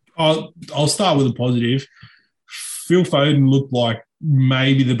 I'll start with a positive. Phil Foden looked like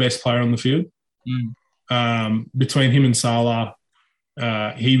maybe the best player on the field. Between him and Salah,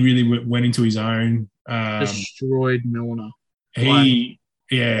 he really went into his own. Destroyed Milner.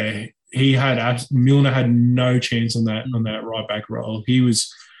 Milner had no chance on that right back role. He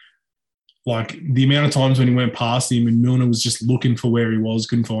was like the amount of times when he went past him and Milner was just looking for where he was,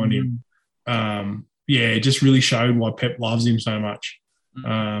 couldn't find him. It just really showed why Pep loves him so much.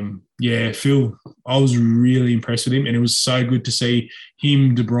 Phil, I was really impressed with him, and it was so good to see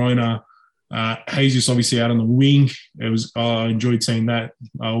him, De Bruyne, Jesus obviously out on the wing. I enjoyed seeing that.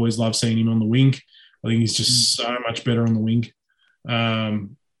 I always love seeing him on the wing. I think he's just so much better on the wing.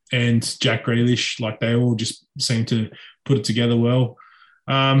 And Jack Grealish, like they all just seem to put it together well.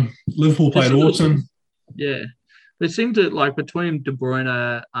 Liverpool played awesome. Yeah. They seem to, like, between De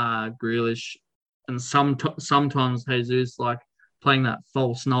Bruyne, Grealish, and sometimes Jesus, like, playing that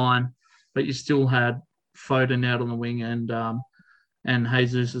false 9, but you still had Foden out on the wing and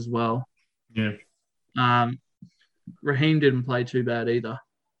Jesus as well. Yeah. Raheem didn't play too bad either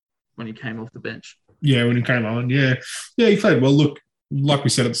when he came off the bench. Yeah, when he came on. Yeah, he played well. Look, like we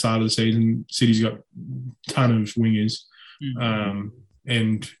said at the start of the season, City's got a ton of wingers.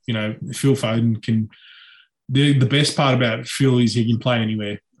 And, Phil Foden can – the best part about Phil is he can play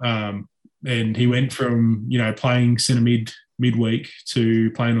anywhere. And he went from, playing centre midweek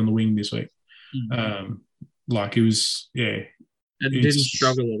to playing on the wing this week. It was, yeah. And didn't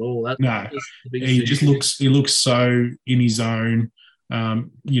struggle at all. He looks so in his zone.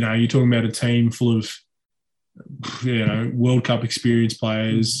 You're talking about a team full of, World Cup experienced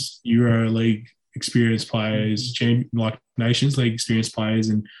players, Euro League experienced players, Nations League experienced players,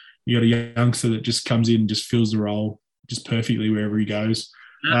 and you got a youngster that just comes in and just fills the role just perfectly wherever he goes.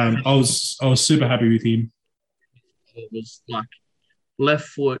 I was super happy with him. It was like left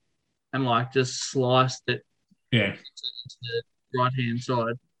foot and like just sliced it. Yeah. Into the right hand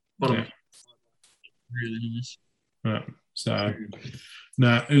side, bottom. Really nice. Right. So,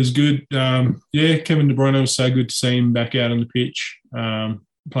 it was good. Kevin De Bruyne was so good to see him back out on the pitch,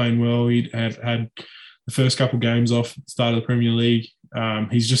 playing well. He had the first couple of games off at the start of the Premier League.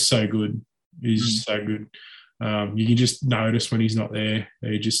 He's just so good. He's so good. You can just notice when he's not there.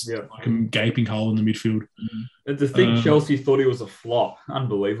 They're just like a gaping hole in the midfield. And to think Chelsea thought he was a flop.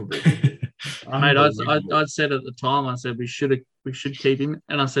 Unbelievable. Mate, I said at the time, I said we should keep him,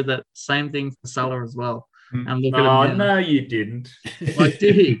 and I said that same thing for Salah as well. And look at him now. No, you didn't. I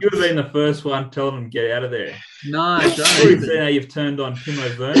did. You would have been the first one telling him get out of there. No, don't. We've seen how you've turned on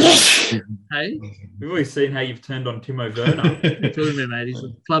Timo Werner. Hey, we've always seen how you've turned on Timo Werner. You're telling me, mate. He's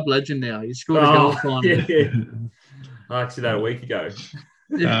a club legend now. He scored a goal for him. Yeah. I actually that a week ago.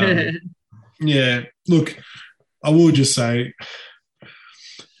 Yeah. Look, I will just say,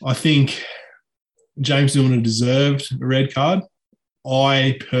 I think James Milner deserved a red card.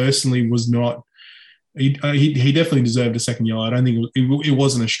 I personally was not. He definitely deserved a second yellow. I don't think it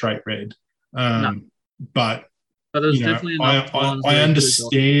wasn't a straight red. No. But there's definitely I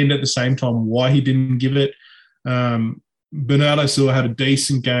understand at the same time why he didn't give it. Bernardo Silva had a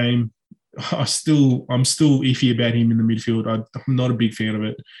decent game. I'm still iffy about him in the midfield. I'm not a big fan of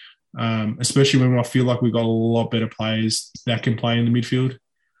it, especially when I feel like we've got a lot better players that can play in the midfield.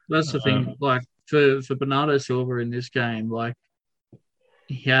 That's the thing. Like for Bernardo Silva in this game, like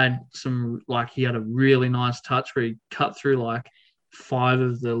he had a really nice touch where he cut through like 5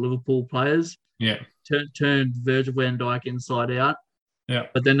 of the Liverpool players. Yeah. Turned Virgil van Dijk inside out. Yeah.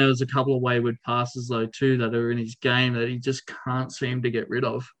 But then there was a couple of wayward passes though too that are in his game that he just can't seem to get rid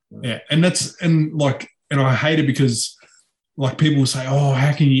of. Yeah, and I hate it because like people say, oh,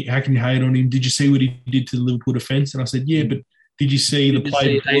 how can you hate on him? Did you see what he did to the Liverpool defence? And I said, yeah, but did you see the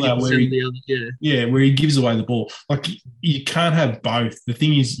play before that where he gives away the ball? Like you can't have both. The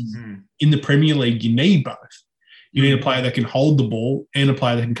thing is, in the Premier League, you need both. You need a player that can hold the ball and a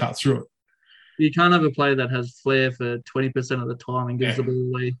player that can cut through it. You can't have a player that has flair for 20% of the time and gives the ball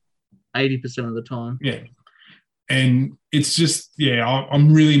away 80% of the time. Yeah. And it's just,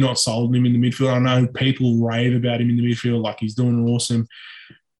 I'm really not sold on him in the midfield. I know people rave about him in the midfield, like he's doing awesome.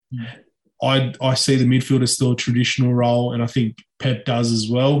 I see the midfield as still a traditional role, and I think Pep does as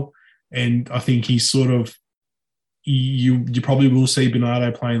well. And I think he's sort of, you probably will see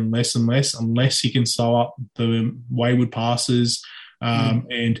Bernardo playing less and less unless he can sew up the wayward passes.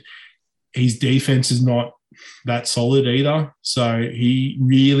 And his defense is not that solid either. So he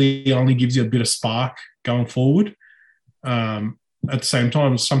really only gives you a bit of spark going forward. At the same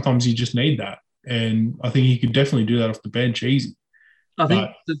time, sometimes you just need that. And I think he could definitely do that off the bench easy. I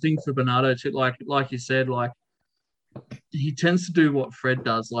think the thing for Bernardo too, like you said, like he tends to do what Fred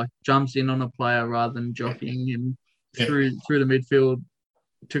does, like jumps in on a player rather than jockeying him through the midfield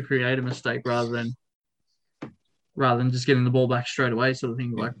to create a mistake rather than just getting the ball back straight away, sort of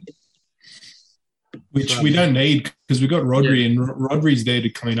thing. Like, which we don't need because we've got Rodri and Rodri's there to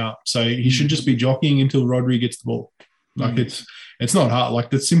clean up. So he should just be jockeying until Rodri gets the ball. Like it's not hard. Like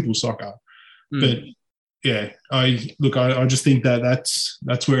that's simple soccer. But yeah, I just think that's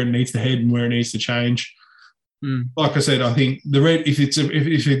where it needs to head and where it needs to change. Like I said, I think the red if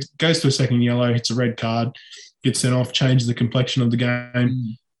it goes to a second yellow, it's a red card, gets sent off, changes the complexion of the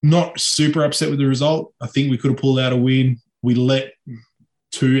game. Not super upset with the result. I think we could have pulled out a win. We let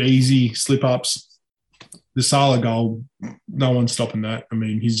 2 easy slip ups. The Salah goal, no one's stopping that. I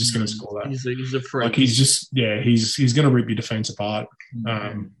mean, he's just going to score that. He's a freak. Like he's going to rip your defence apart.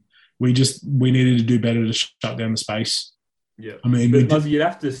 We needed to do better to shut down the space. Yeah, I mean, but you'd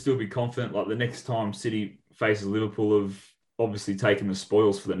have to still be confident. Like the next time City faces Liverpool, of obviously taking the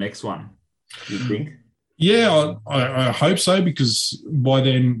spoils for the next one. Do you think? Yeah, I hope so because by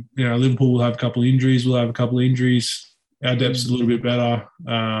then, Liverpool will have a couple of injuries. We'll have a couple of injuries. Our depth's a little bit better.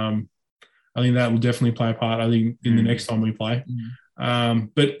 I think that will definitely play a part. I think in the next time we play.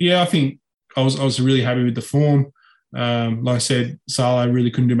 But yeah, I think I was really happy with the form. Like I said, Salah really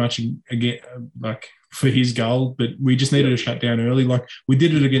couldn't do much again, like for his goal, but we just needed to shut down early. Like we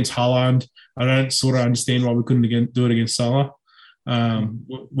did it against Haaland. I don't sort of understand why we couldn't do it against Salah.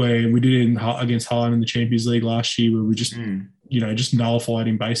 Where we did it against Haaland in the Champions League last year, where we just just nullified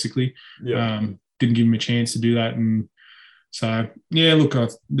him basically. Didn't give him a chance to do that, and so yeah. Look,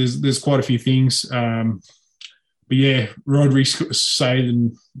 there's quite a few things, but yeah, Rodri saved a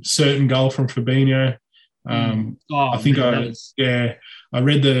certain goal from Fabinho. I think I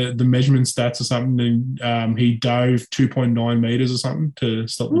read the measurement stats or something, and he dove 2.9 meters or something to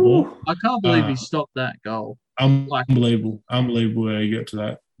stop the ball. I can't believe he stopped that goal. Unbelievable where you get to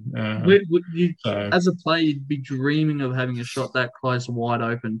that. As a player, you'd be dreaming of having a shot that close and wide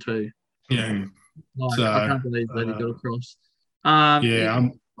open too. Yeah. I can't believe that he got across.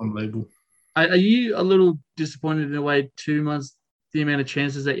 Unbelievable. Are you a little disappointed in a way too much the amount of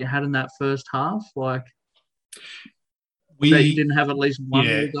chances that you had in that first half? Like, They didn't have at least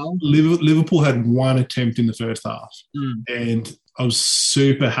one goal. Liverpool had one attempt in the first half, Mm. and I was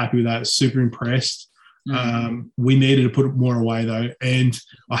super happy with that. Super impressed. Mm. We needed to put more away though, and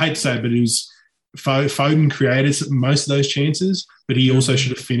I hate to say it, but it was Foden created most of those chances, but he also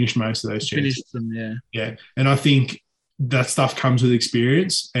should have finished most of those chances. Finished them, yeah. And I think that stuff comes with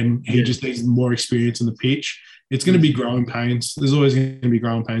experience, and he just needs more experience on the pitch. It's going to be growing pains. There's always going to be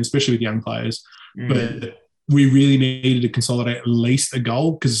growing pains, especially with young players. But we really needed to consolidate at least a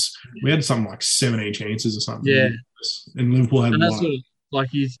goal because we had something like 17 chances or something. Yeah. And Liverpool had and that's one. sort of,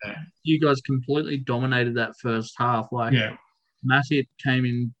 like you guys completely dominated that first half. Like Matip came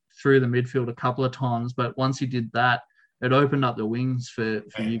in through the midfield a couple of times, but once he did that, it opened up the wings for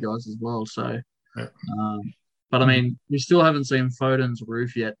you guys as well. So, but I mean, we still haven't seen Foden's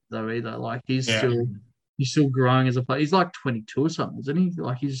roof yet, though. Either like he's still growing as a player. He's like 22 or something, isn't he?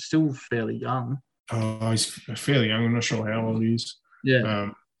 Like he's still fairly young. Oh, he's fairly young. I'm not sure how old he is. Yeah.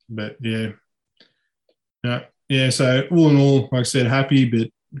 But yeah. So all in all, like I said, happy, but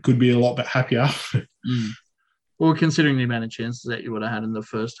could be a lot bit happier. Well, considering the amount of chances that you would have had in the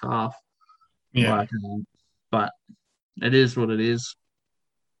first half. Yeah. But it is what it is.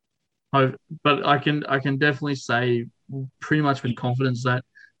 But I can definitely say pretty much with confidence that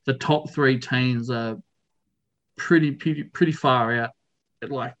the top three teams are pretty far out,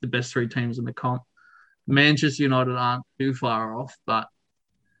 like the best three teams in the comp. Manchester United aren't too far off, but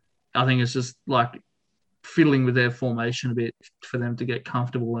I think it's just like fiddling with their formation a bit for them to get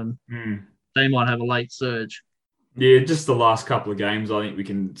comfortable, and they might have a late surge. Yeah, just the last couple of games, I think we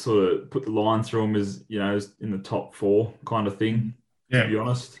can sort of put the line through them as, as in the top four kind of thing, to be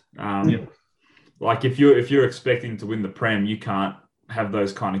honest. Like if you're expecting to win the Prem, you can't have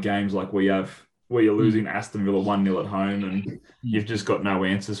those kind of games like we have, where you're losing Aston Villa 1-0 at home and you've just got no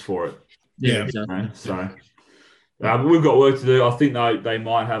answers for it. Yeah, exactly. So we've got work to do. I think they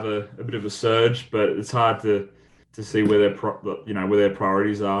might have a bit of a surge, but it's hard to see where their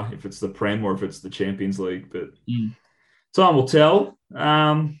priorities are, if it's the Prem or if it's the Champions League. But time will tell.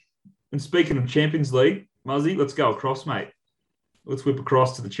 And speaking of Champions League, Muzzy, let's go across, mate. Let's whip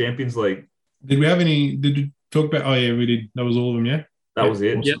across to the Champions League. Did we talk about? Oh yeah, we did. That was all of them. Yeah, that was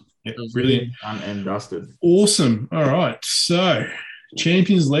it. Awesome. Yep, brilliant. Done and dusted. Awesome. All right. So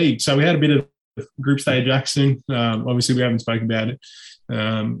Champions League. So we had a bit of group stage action. Obviously, we haven't spoken about it.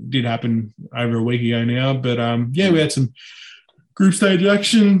 Did happen over a week ago now, but we had some group stage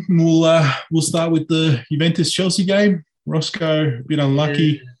action. We'll start with the Juventus-Chelsea game. Roscoe, a bit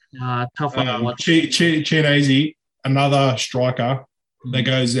unlucky. Tough one to watch. Chianese, another striker that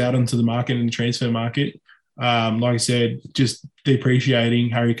goes out into the market and the transfer market. Like I said, just depreciating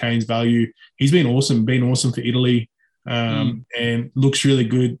Harry Kane's value. He's been awesome for Italy, and looks really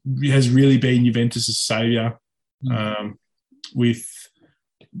good. He has really been Juventus' saviour with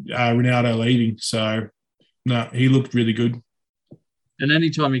Ronaldo leaving. So, no, he looked really good. And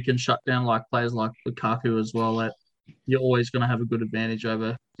anytime you can shut down like players like Lukaku as well, that you're always going to have a good advantage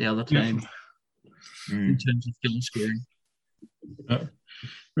over the other team in terms of goal scoring.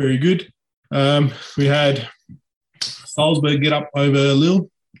 Very good. We had Salzburg get up over Lille.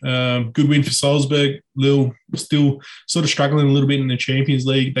 Good win for Salzburg. Lille still sort of struggling a little bit in the Champions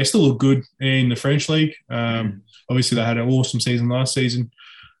League. They still look good in the French league. Obviously, they had an awesome season last season.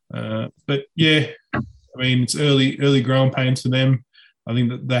 But yeah, I mean, it's early growing pains for them. I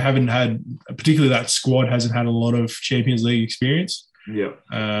think that they haven't had, particularly that squad hasn't had a lot of Champions League experience. Yeah.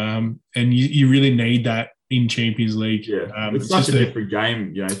 And you really need that in Champions League. Yeah. It's such a different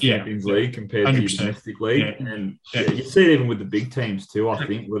game, Champions League compared 100%. To domestic league. Yeah. And you see it even with the big teams too, I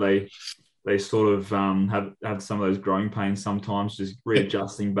think, where they sort of have some of those growing pains sometimes, just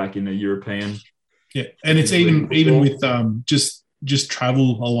readjusting back in the European. Yeah. And it's even with just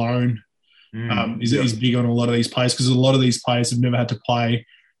travel alone is big on a lot of these players, because a lot of these players have never had to play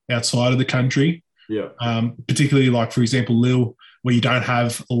outside of the country. Yeah. Particularly like, for example, Lille, where you don't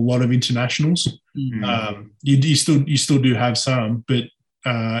have a lot of internationals. You still do have some, but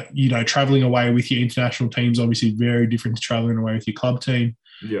traveling away with your international teams obviously very different to traveling away with your club team.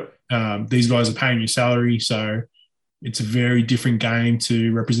 Yeah. These guys are paying your salary, so it's a very different game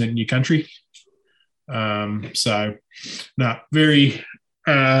to represent your country. Very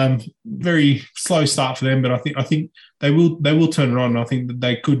slow start for them, but I think they will turn it on. I think that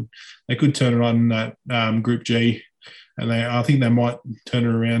they could turn it on in that Group G, and I think they might turn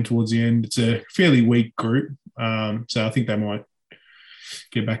it around towards the end. It's a fairly weak group, so I think they might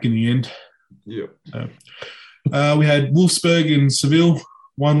get back in the end. Yeah. We had Wolfsburg and Seville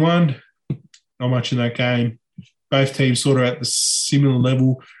 1-1. Not much in that game. Both teams sort of at the similar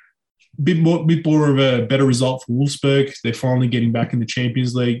level. bit more of a better result for Wolfsburg. They're finally getting back in the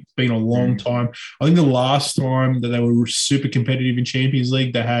Champions League. It's been a long time. I think the last time that they were super competitive in Champions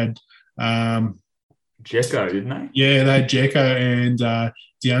League, they had Dzeko, didn't they? Yeah, they had Dzeko and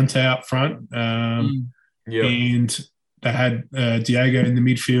Deontay up front. And they had Diego in the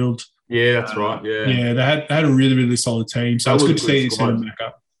midfield. Yeah, that's right. Yeah, yeah, they had a really, really solid team. So it's good to see them back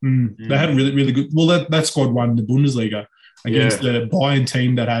up. They had a really, really good. Well, that squad won the Bundesliga against the Bayern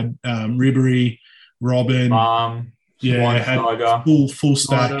team that had Ribery, Robin, had full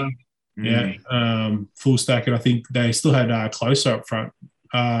stack. Full stack, and I think they still had Closer up front.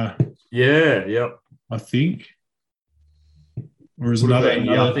 I think. Or is another?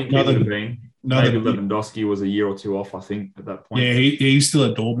 I think it would have been. Maybe Lewandowski was a year or two off, I think, at that point. Yeah, he's still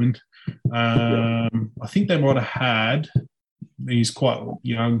at Dortmund. I think they might have had. He's quite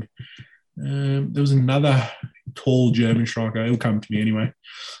young. There was another tall German striker. He'll come to me anyway.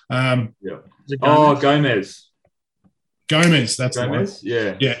 Gomez. Gomez, that's Gomez. The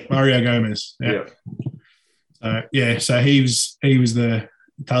one. Yeah, Mario Gomez. Yeah. So he was the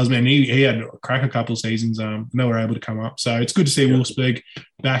talisman. He had a crack a couple of seasons. They were able to come up. So it's good to see Wolfsburg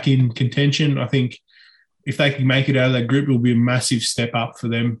back in contention. I think if they can make it out of that group, it will be a massive step up for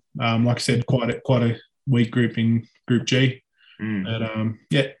them. Like I said, quite a weak group in Group G.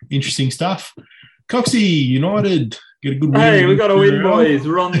 But interesting stuff. Coxie United get a good win. Hey, we got a win, boys.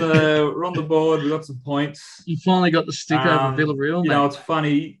 We're on the board. We got some points. You finally got the stick over Villarreal. You know, it's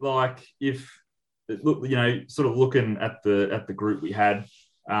funny. Like sort of looking at the group we had.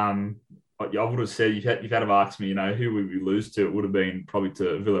 I would have said you've had to ask me. Who would we lose to? It would have been probably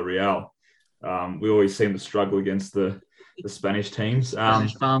to Villarreal. We always seem to struggle against the Spanish teams.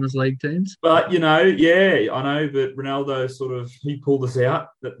 Spanish Farmers League teams. But, I know that Ronaldo he pulled us out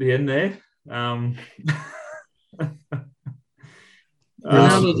at the end there. Ronaldo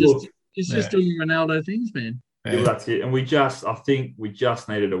just doing Ronaldo things, man. Yeah, that's it. And I think we just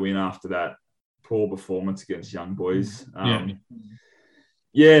needed a win after that poor performance against Young Boys. So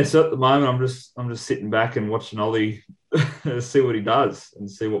at the moment I'm just sitting back and watching Ollie see what he does and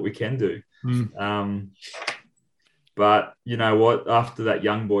see what we can do. But you know what? After that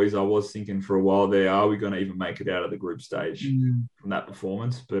Young Boys, I was thinking for a while there, are we going to even make it out of the group stage from that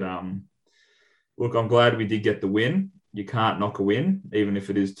performance? But look, I'm glad we did get the win. You can't knock a win, even if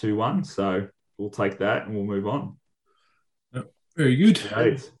it is 2-1. So we'll take that and we'll move on. Yep. Very good.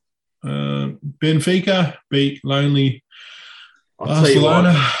 Right. Benfica beat lonely Barcelona. Tell you what,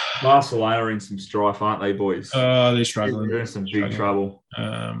 Barcelona are in some strife, aren't they, boys? They're struggling. They're in some big trouble.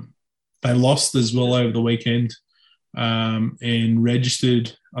 They lost as well over the weekend and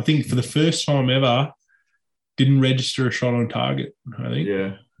registered, I think for the first time ever, didn't register a shot on target, I think.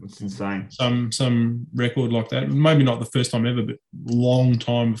 Yeah, it's insane. Some record like that. Maybe not the first time ever, but long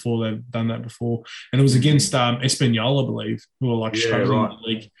time before they've done that before. And it was against Espanyol, I believe, who were struggling in the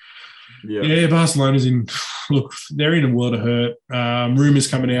league. Yeah, Barcelona's they're in a world of hurt. Rumours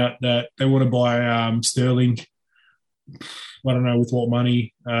coming out that they want to buy Sterling. I don't know with what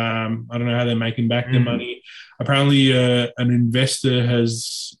money. I don't know how they're making back their money. Apparently, an investor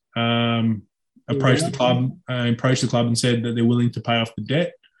has approached the club and said that they're willing to pay off the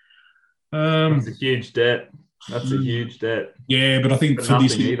debt. That's a huge debt. That's a huge debt. Yeah, but I think for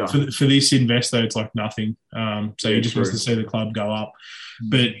this investor, it's like nothing. So he just wants to see the club go up.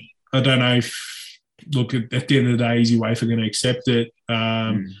 But I don't know if, look, at the end of the day, is UEFA going to accept it?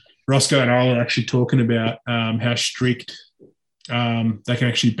 Roscoe and I are actually talking about how strict they can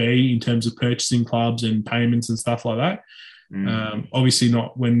actually be in terms of purchasing clubs and payments and stuff like that. Obviously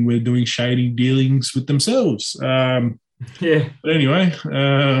not when we're doing shady dealings with themselves. But anyway,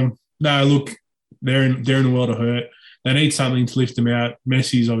 no, look, they're in a world of hurt. They need something to lift them out.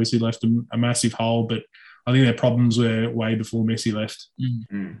 Messi's obviously left them a massive hole, but I think their problems were way before Messi left.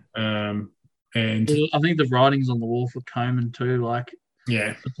 And I think the writing's on the wall for Koeman too.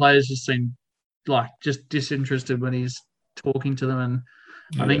 The players just seem just disinterested when he's talking to them, and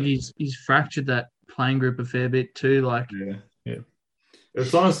I think he's fractured that playing group a fair bit too.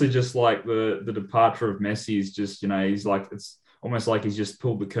 It's honestly just like the departure of Messi is just he's like it's almost like he's just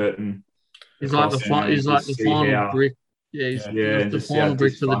pulled the curtain. He's like the final brick. Yeah, he's the final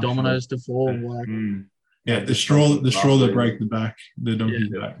brick for the dominoes to fall. The straw that break the donkey's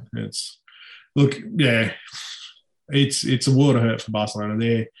back. It's a world of hurt for Barcelona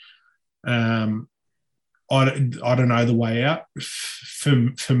there. I don't know the way out.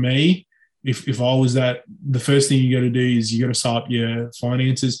 For me, if I was that, the first thing you got to do is you got to sort up your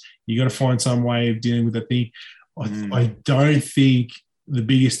finances. You got to find some way of dealing with that thing. I don't think the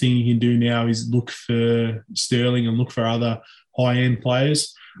biggest thing you can do now is look for Sterling and look for other high-end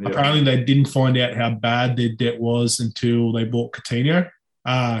players. Apparently, they didn't find out how bad their debt was until they bought Coutinho.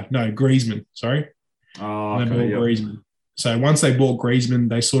 Griezmann. Sorry. Oh, they bought Griezmann. So once they bought Griezmann,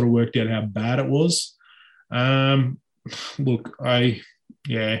 they sort of worked out how bad it was. Look, they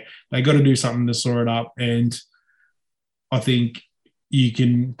got to do something to sort it up, and I think you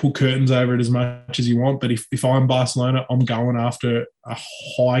can put curtains over it as much as you want. But if I'm Barcelona, I'm going after a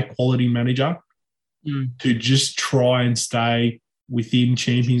high quality manager to just try and stay within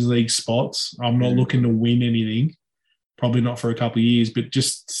Champions League spots. I'm not looking to win anything. Probably not for a couple of years, but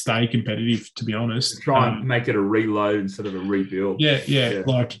just stay competitive, to be honest. Try and make it a reload instead of a rebuild. Yeah.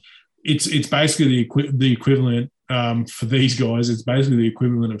 Like it's basically the equivalent for these guys. It's basically the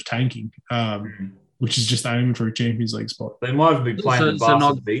equivalent of tanking, which is just aiming for a Champions League spot. They might have been playing the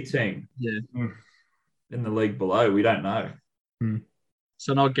Barca B team in the league below. We don't know.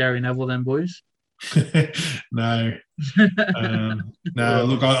 So not Gary Neville then, boys? No. No,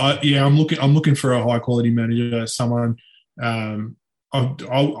 look, I'm looking for a high quality manager, someone. I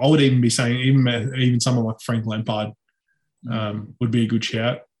would even be saying even someone like Frank Lampard would be a good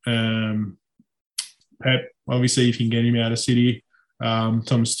shout. Pep, obviously, if you can get him out of City.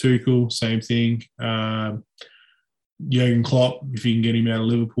 Thomas Tuchel, same thing. Jurgen Klopp, if you can get him out of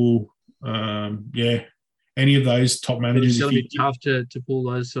Liverpool. Any of those top managers. It's going to be tough to pull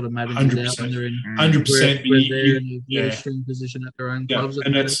those sort of managers out when they're in 100%. Where they're in a very strong position at their own clubs.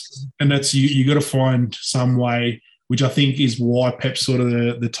 And that's you got to find some way, which I think is why Pep's sort of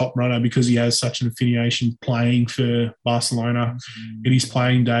the top runner, because he has such an affiliation playing for Barcelona in his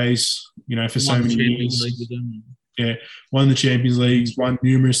playing days, for so many years. Won the Champions Leagues, won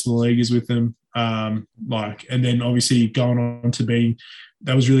numerous of the leagues with them. And then obviously going on to being,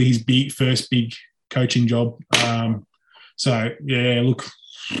 that was really his first big coaching job. Look,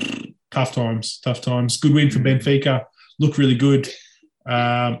 tough times. Good win for Benfica. Look really good.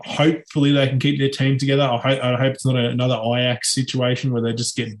 Hopefully they can keep their team together. I hope it's not another Ajax situation where they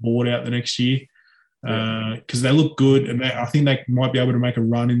just get bored out the next year, because they look good, and I think they might be able to make a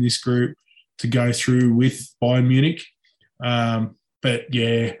run in this group to go through with Bayern Munich. But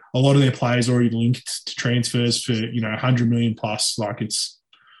a lot of their players already linked to transfers for 100 million plus. Like it's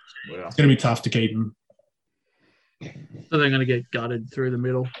going to be tough to keep them. So they're going to get gutted through the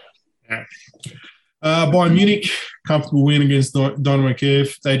middle. Yeah. Bayern Munich, comfortable win against Dynamo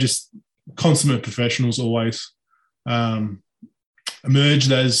Kiev. They just consummate professionals always.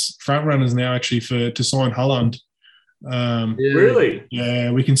 Emerged as front runners now actually to sign Haaland. Really?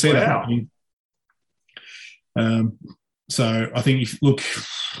 Yeah, we can see that happening. So I think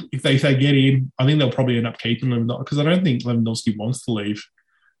if they get in, I think they'll probably end up keeping Lewandowski, because I don't think Lewandowski wants to leave.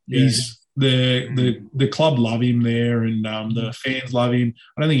 Yeah. He's the club love him there, and the fans love him.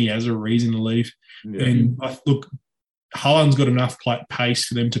 I don't think he has a reason to leave. Yeah. And Haaland's got enough pace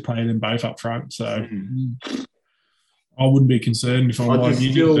for them to play them both up front. So I wouldn't be concerned if I'm Bayern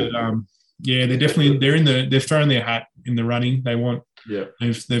Munich. But they've thrown their hat in the running. They want. Yeah,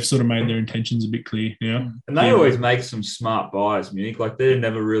 they've sort of made their intentions a bit clear now. And they always make some smart buys, Munich. Like they're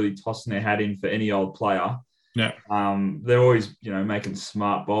never really tossing their hat in for any old player. Yeah. They're always, making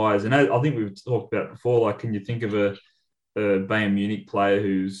smart buys. And I think we've talked about it before. Like, can you think of a Bayern Munich player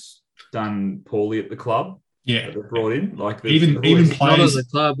who's done poorly at the club? Yeah, that they've brought in. Like even players not at the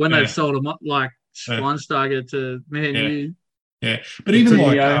club when they've sold them up, like Schweinsteiger to Man U. Yeah, but even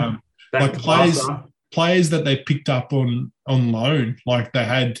like players that they picked up on loan, like they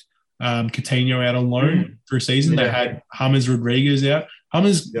had Coutinho out on loan for a season. They had James Rodriguez out.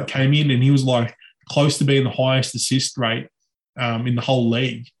 James came in and he was like close to being the highest assist rate in the whole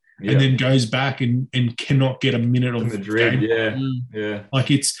league, and then goes back and cannot get a minute of Madrid. Game. Yeah.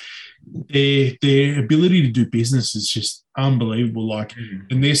 Like it's their ability to do business is just unbelievable. Like,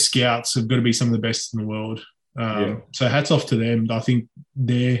 and their scouts have got to be some of the best in the world. So hats off to them. I think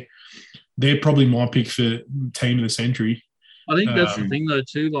they're probably my pick for team of the century. I think that's the thing though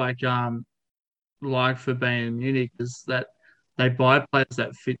too. Like for Bayern Munich is that they buy players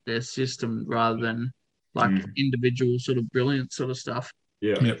that fit their system rather than individual sort of brilliant sort of stuff.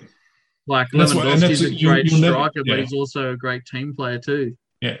 Yeah. Yep. Like Lewandowski's a great striker, but he's also a great team player too.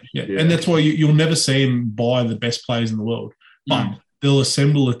 Yeah. And that's why you'll never see him buy the best players in the world, but they'll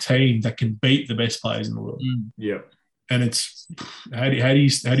assemble a team that can beat the best players in the world. Yeah. And it's how do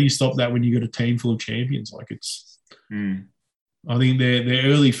you stop that when you got a team full of champions? Like it's, I think they're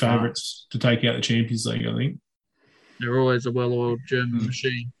early favourites to take out the Champions League. I think they're always a well-oiled German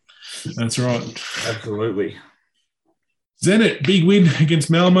machine. That's right. Absolutely. Zenit, big win against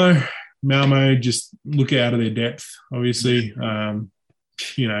Malmo. Malmo just look out of their depth, obviously. Don't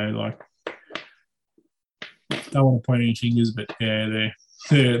want to point any fingers, but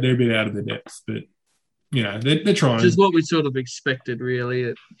they're a bit out of their depth, but they're trying. Which is what we sort of expected,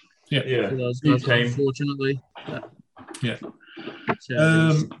 really. Yeah. For those guys, unfortunately. Yeah.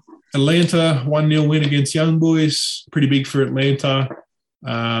 So Atlanta 1-0 win against Young Boys. Pretty big for Atlanta.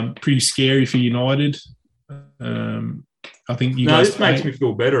 Pretty scary for United. I think you guys. This makes me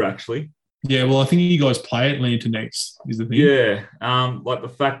feel better, actually. Yeah, well, I think you guys play Atlanta next, is the thing. Yeah, like the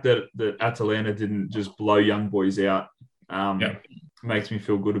fact that Atalanta didn't just blow Young Boys out makes me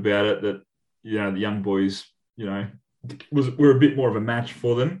feel good about it. That the Young Boys, were a bit more of a match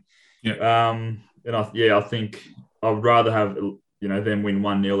for them. Yeah. And I think I'd rather have them win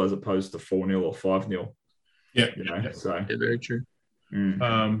 1-0 as opposed to 4-0 or 5-0. Yeah. So very true.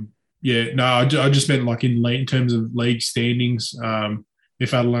 I just meant like in terms of league standings.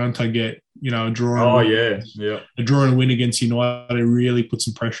 If Atlanta get a draw, a draw and win against United, it really puts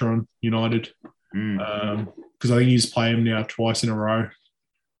some pressure on United. Because I think he's playing them now twice in a row.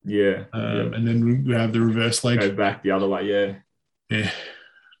 Yeah. And then we have the reverse leg. Go back the other way. Yeah.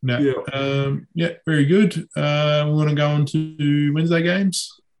 No. Very good. We want to go on to Wednesday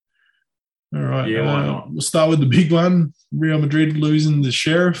games. All right. Yeah, why not? We'll start with the big one. Real Madrid losing the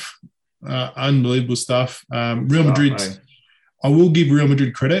Sheriff. Unbelievable stuff. Real Madrid. I will give Real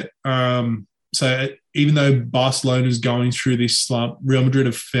Madrid credit. So even though Barcelona is going through this slump, Real Madrid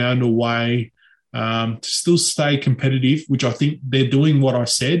have found a way to still stay competitive, which I think they're doing what I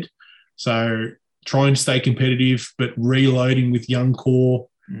said. So trying to stay competitive, but reloading with young core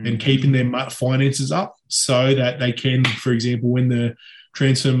and keeping their finances up so that they can, for example, when the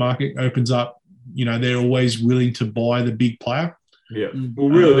transfer market opens up, they're always willing to buy the big player. Yeah. Well,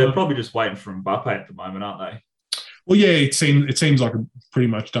 really, they're probably just waiting for Mbappe at the moment, aren't they? Well, yeah, it seems like a pretty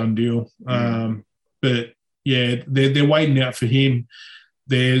much done deal. But yeah, they're waiting out for him.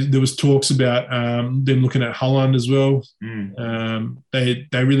 There was talks about them looking at Haaland as well. They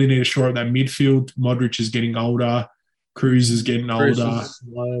really need to shore up that midfield. Modric is getting older. Cruz is getting older.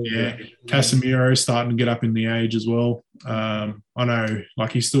 Casemiro is starting to get up in the age as well. I know,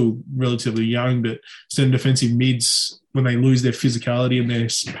 like he's still relatively young, but certain defensive mids, when they lose their physicality and their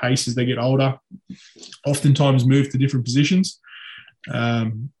pace as they get older, oftentimes move to different positions.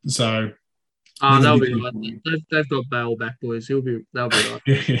 They'll be right. They've got Bale back, boys. They'll be right.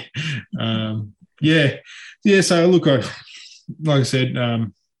 So look, like I said,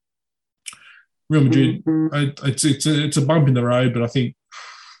 Real Madrid, it's a bump in the road, but I think,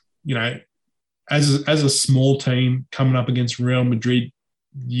 as a small team coming up against Real Madrid,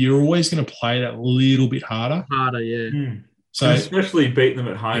 you're always going to play that little bit harder. So and especially beating them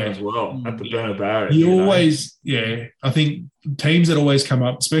at home as well at the Bernabeu. I think teams that always come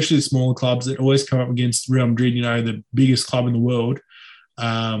up, especially the smaller clubs that always come up against Real Madrid, the biggest club in the world,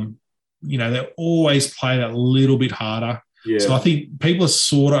 they always play that little bit harder. Yeah. So I think people are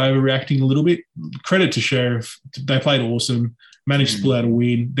sort of overreacting a little bit. Credit to Sheriff. They played awesome, managed to pull out a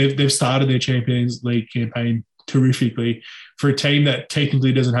win. They've started their Champions League campaign terrifically. For a team that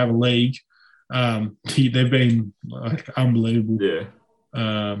technically doesn't have a league, they've been unbelievable. Yeah.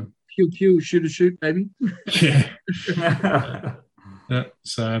 Pew, pew, shoot, baby. Yeah.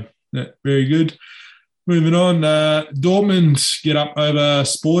 Very good. Moving on, Dortmund get up over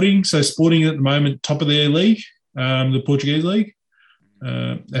Sporting. So Sporting at the moment, top of their league. The Portuguese league.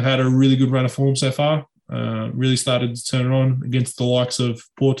 They've had a really good run of form so far. Really started to turn it on against the likes of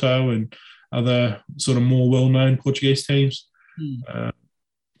Porto and other sort of more well-known Portuguese teams.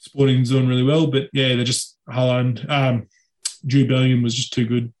 Sporting's doing really well, but yeah, they're just Haaland. Jude Bellingham was just too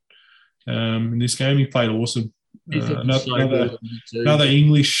good in this game. He played awesome. Another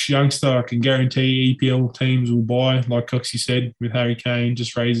English youngster I can guarantee EPL teams will buy, like Coxie said, with Harry Kane,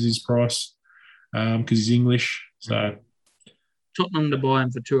 just raises his price. Because he's English, so Tottenham to buy him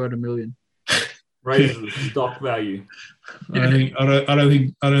for 200 million. Raises the stock value. I don't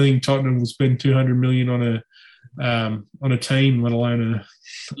think Tottenham will spend 200 million on a team, let alone a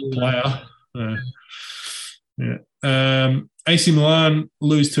player. AC Milan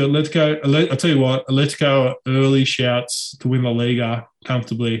lose to Atletico. I tell you what, Atletico are early shouts to win La Liga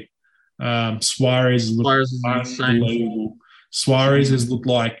comfortably. Suarez is unbelievable. Suarez has looked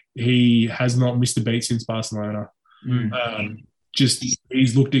like he has not missed a beat since Barcelona.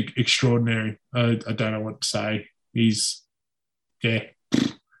 He's looked extraordinary. I don't know what to say. He's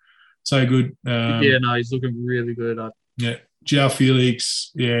so good. He's looking really good. João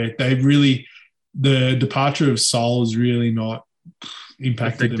Felix. The departure of Sol has really not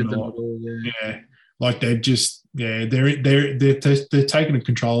impacted them at all. Like they've just they're taking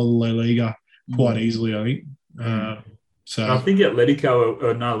control of the La Liga quite easily, I think. So I think Atletico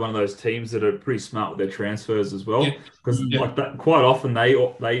are another one of those teams that are pretty smart with their transfers as well, because like that, quite often they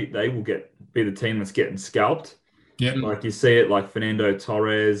will be the team that's getting scalped. Yeah, like you see it like Fernando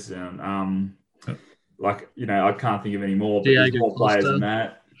Torres and like I can't think of any more, but there's Diego more players Costa. than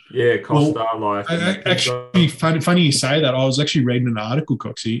that. Yeah, Costa. actually, funny you say that. I was actually reading an article,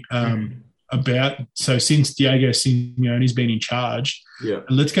 Coxie, about since Diego Simeone's been in charge,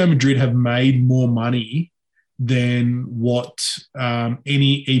 Atletico Madrid have made more money than what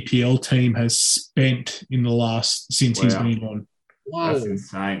any EPL team has spent in the last since he's been on. Wow. That's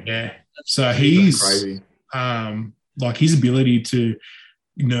insane. Yeah. So he's crazy. Like his ability to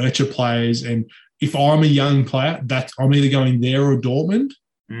nurture players, and if I'm a young player, I'm either going there or Dortmund.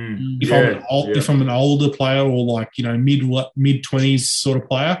 If I'm an older player or like mid 20s sort of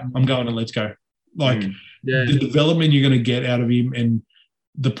player, I'm going to Let's Go. Like the development you're going to get out of him and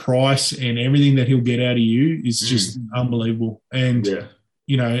the price and everything that he'll get out of you is just unbelievable. And a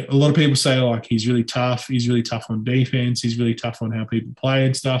lot of people say like he's really tough. He's really tough on defense. He's really tough on how people play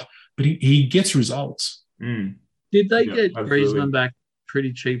and stuff. But he gets results. Did they get Griezmann back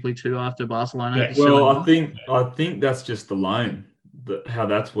pretty cheaply too after Barcelona? Yeah. Well, I think that's just the loan. How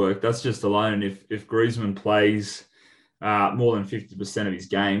that's worked. That's just a loan. If Griezmann plays more than 50% of his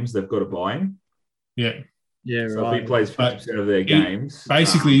games, they've got to buy him. Yeah. Yeah, so right. if he plays 50% of their games,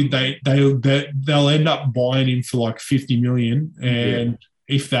 basically they'll end up buying him for like 50 million, and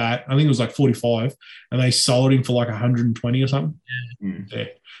if that, I think it was like 45, and they sold him for like 120 or something. Yeah.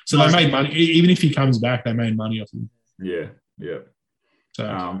 So they made money. Even if he comes back, they made money off him. Yeah.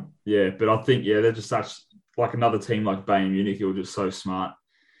 So but I think they're just such like another team like Bayern Munich who are just so smart.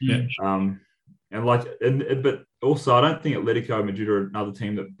 Yeah. But also I don't think Atletico Madrid are another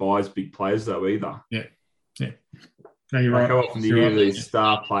team that buys big players though either. Yeah. No, you're right. How often do you hear these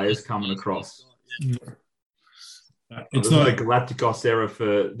star players coming across? It's not a Galacticos era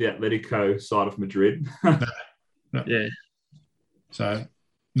for the Atletico side of Madrid. No. Yeah. So,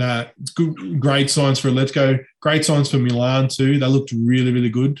 it's good. Great signs for Atletico. Great signs for Milan too. They looked really, really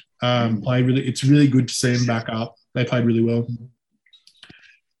good. It's really good to see them back up. They played really well.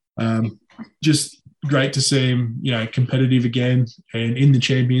 Just great to see him, competitive again and in the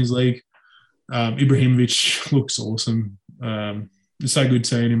Champions League. Ibrahimovic looks awesome. It's so good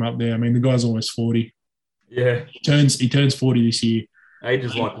seeing him up there. I mean, the guy's almost 40. Yeah. He turns 40 this year.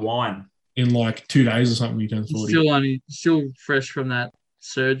 Ages like wine. In like 2 days or something, he turns 40. Still fresh from that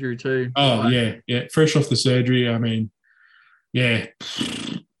surgery too. Oh, yeah. Fresh off the surgery. I mean, yeah.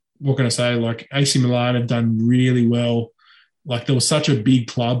 What can I say? Like, AC Milan have done really well. Like, there was such a big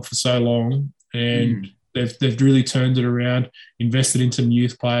club for so long, and they've really turned it around, invested in some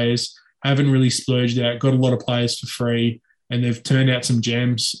youth players, haven't really splurged out, got a lot of players for free, and they've turned out some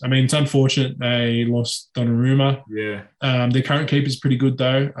gems. I mean, it's unfortunate they lost Donnarumma. Yeah. Their current keeper's pretty good,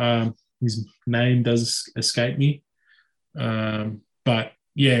 though. His name does escape me. But,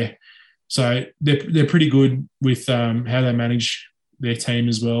 yeah, so they're pretty good with how they manage their team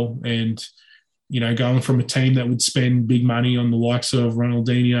as well. And, going from a team that would spend big money on the likes of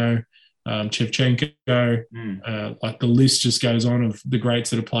Ronaldinho, Shevchenko, like the list just goes on of the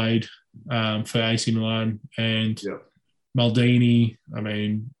greats that have played for AC Milan, and Maldini, I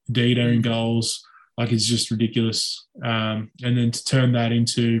mean, Dida in goals, like it's just ridiculous. And then to turn that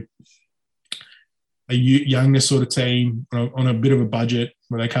into a younger sort of team on a bit of a budget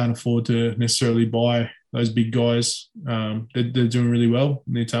where they can't afford to necessarily buy those big guys, they're doing really well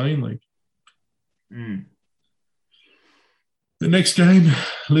in the Italian league. The next game,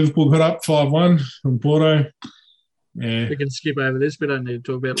 Liverpool got up 5-1 from Porto. Yeah. We can skip over this. We don't need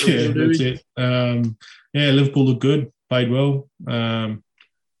to talk about Liverpool, that's it. Liverpool looked good, played well. Firmino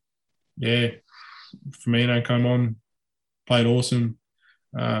come on, played awesome.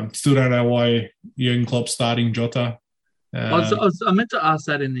 Still don't know why Jurgen Klopp's starting Jota. I meant to ask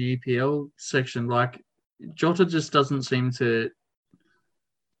that in the EPL section. Like, Jota just doesn't seem to.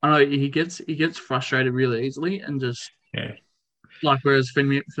 I know he gets frustrated really easily, and just like whereas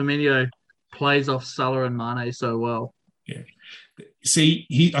Firmino plays off Salah and Mane so well. Yeah.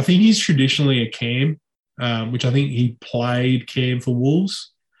 See, I think he's traditionally a cam, which I think he played cam for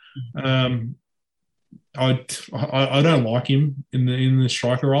Wolves. I don't like him in the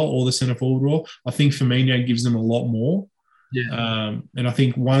striker role or the centre forward role. I think Firmino gives them a lot more. Yeah. And I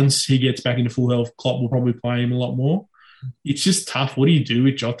think once he gets back into full health, Klopp will probably play him a lot more. It's just tough. What do you do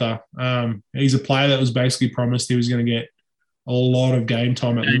with Jota? He's a player that was basically promised he was going to get a lot of game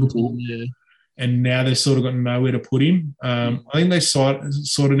time at Liverpool. Yeah. And now they've sort of got nowhere to put him. I think they sort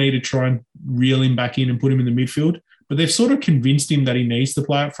of need to try and reel him back in and put him in the midfield. But they've sort of convinced him that he needs to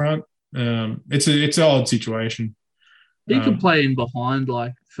play up front. It's an odd situation. He could play in behind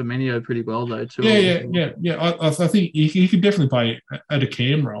like Firmino pretty well though too. Yeah. I think he could definitely play at a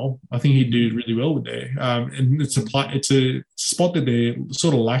cam role. I think he'd do really well with there. And it's a spot that they're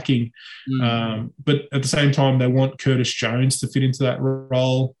sort of lacking. But at the same time, they want Curtis Jones to fit into that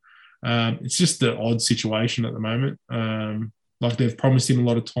role. It's just the odd situation at the moment. Like they've promised him a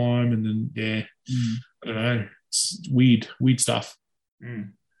lot of time, and then I don't know. It's weird stuff.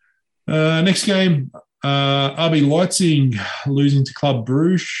 Next game. RB Leipzig losing to Club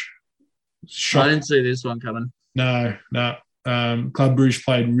Brugge. I didn't see this one coming. No. Club Brugge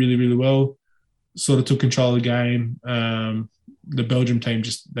played really, really well. Sort of took control of the game. The Belgium team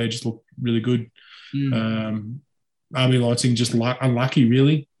just looked really good. RB Leipzig just unlucky,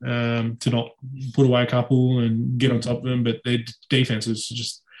 really, to not put away a couple and get on top of them. But their defense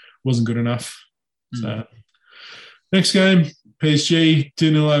just wasn't good enough. So next game, PSG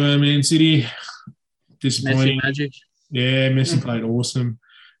 2-0 over Man City. Disappointing. Messi magic. Yeah, Messi played awesome.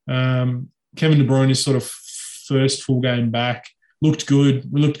 Kevin De Bruyne's sort of first full game back looked good.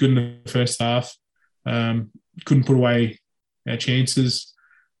 We looked good in the first half. Couldn't put away our chances.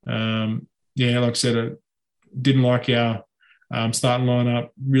 Like I said, I didn't like our starting lineup.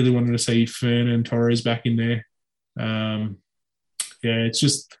 Really wanted to see Fern and Torres back in there. It's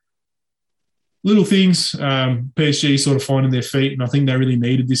just little things. PSG sort of finding their feet, and I think they really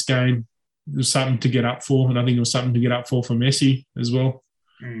needed this game. It was something to get up for, and I think it was something to get up for Messi as well.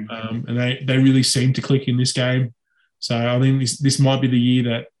 And they really seemed to click in this game. So I think this might be the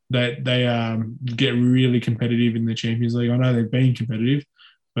year that they get really competitive in the Champions League. I know they've been competitive,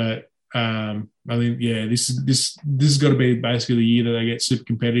 but I think this has got to be basically the year that they get super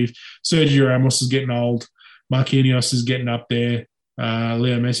competitive. Sergio Ramos is getting old. Marquinhos is getting up there.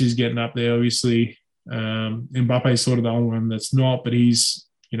 Leo Messi is getting up there, obviously. Mbappe is sort of the only one that's not, but he's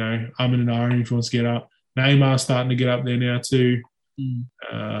I'm in an iron if he wants to get up. Neymar's starting to get up there now too.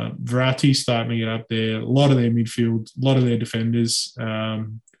 Verratti's starting to get up there. A lot of their midfield, a lot of their defenders.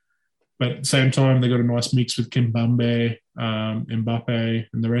 But at the same time, they got a nice mix with Kimpembe, Mbappe,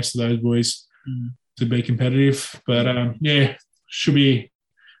 and the rest of those boys to be competitive. But should be a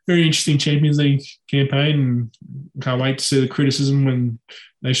very interesting Champions League campaign, and can't wait to see the criticism when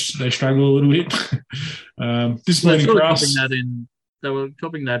they struggle a little bit. Disappointing for us. They were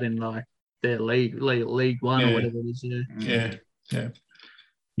copying that in like their League One or whatever it is. Yeah.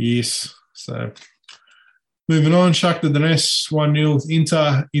 Yes. So moving on, Shakhtar Donetsk 1-0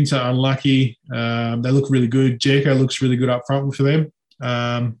 Inter. Inter unlucky. They look really good. Dzeko looks really good up front for them.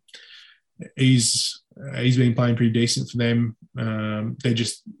 He's been playing pretty decent for them. They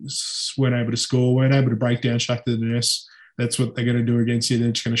just weren't able to score, weren't able to break down Shakhtar Donetsk. That's what they're going to do against you.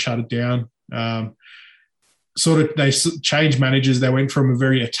 They're just going to shut it down. They changed managers. They went from a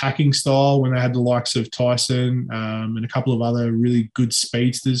very attacking style when they had the likes of Tyson and a couple of other really good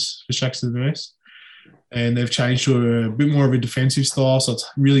speedsters for Shakhtar Donetsk, and they've changed to a bit more of a defensive style. So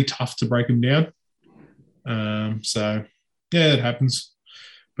it's really tough to break them down. It happens.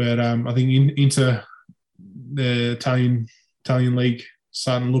 But I think into the Italian league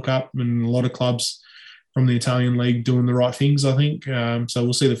starting to look up, and a lot of clubs from the Italian league doing the right things, I think. So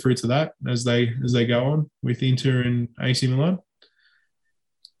we'll see the fruits of that as they go on with Inter and AC Milan.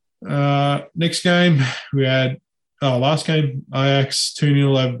 Next game, we had last game, Ajax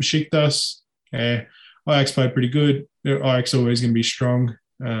 2-0 over Besiktas. Ajax played pretty good. Ajax always going to be strong.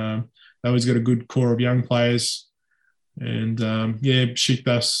 They always got a good core of young players. And,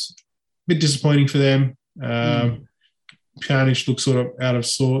 Besiktas, a bit disappointing for them. Pjanic looked sort of out of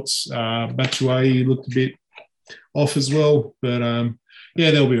sorts. Batshuayi looked a bit off as well. But,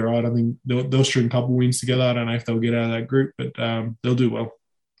 they'll be all right. I think they'll string a couple wins together. I don't know if they'll get out of that group, but they'll do well,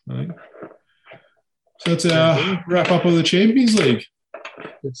 I think. So that's our wrap-up of the Champions League.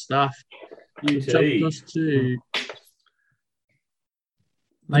 Good stuff. UT. Jumped us to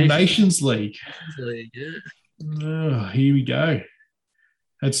Nations League. Yeah. Here we go.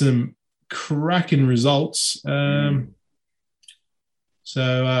 Had some cracking results.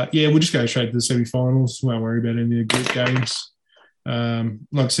 We'll just go straight to the semi-finals. Won't worry about any of the group games.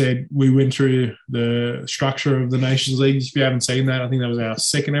 Like I said, we went through the structure of the Nations League. If you haven't seen that, I think that was our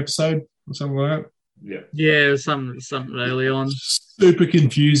second episode or something like that. Yeah, it was something early on. Super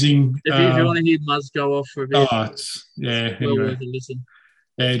confusing. If you want to hear Muzz go off for a bit, well worth a listen.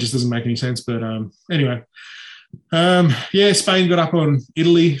 Yeah, it just doesn't make any sense. But anyway. Spain got up on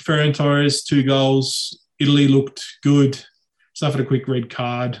Italy. Ferran Torres, 2 goals. Italy looked good. Suffered a quick red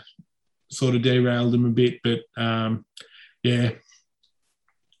card. Sort of derailed them a bit. But, I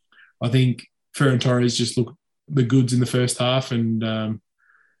think Ferran Torres just looked the goods in the first half. And,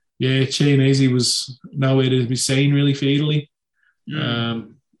 yeah, Chiellini was nowhere to be seen really for Italy.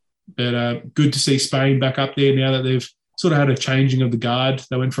 Mm. But good to see Spain back up there now that they've sort of had a changing of the guard.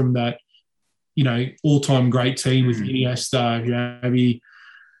 They went from that, all-time great team with Iniesta, Xavi,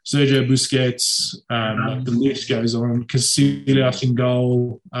 Sergio Busquets, like the list goes on. Casillas in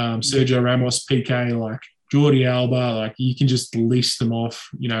goal, Sergio Ramos, PK, like Jordi Alba, like you can just list them off.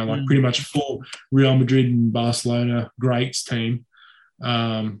 Pretty much full Real Madrid and Barcelona greats team.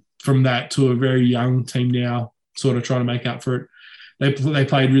 From that to a very young team now, sort of trying to make up for it. They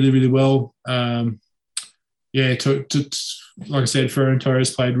played really, really well. Like I said, Ferran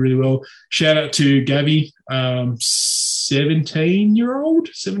Torres played really well. Shout out to Gavi, 17 or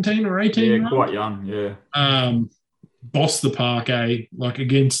 18. Yeah, quite young, yeah. Bossed the park, like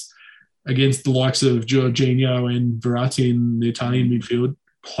against the likes of Jorginho and Verratti in the Italian midfield.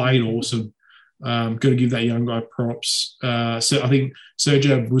 Played awesome. Got to give that young guy props. So I think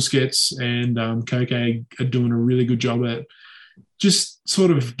Sergio Busquets and Koke are doing a really good job at just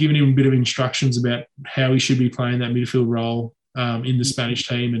sort of giving him a bit of instructions about how he should be playing that midfield role in the Spanish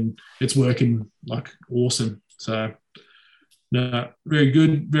team, and it's working like awesome. So, no, very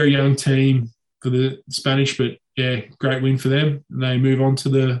good, very young team for the Spanish, but yeah, great win for them. And they move on to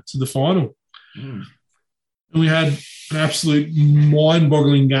the final. And we had an absolute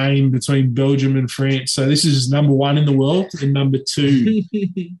mind-boggling game between Belgium and France. So this is number one in the world and number two.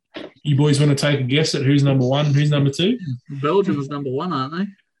 You boys want to take a guess at who's number one and who's number two? Belgium is number one, aren't they?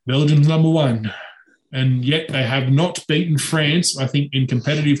 Belgium's number one. And yet they have not beaten France, I think, in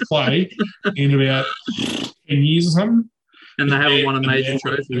competitive play in about 10 years or something. And they haven't won a major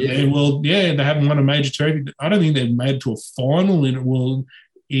trophy yet. Well, yeah, they haven't won a major trophy. I don't think they've made it to a final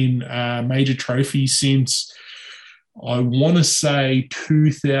in major trophy since, I want to say,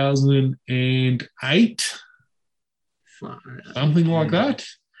 2008. Something like that.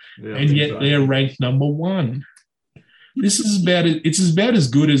 Yeah, and yet they're ranked number one. It's about as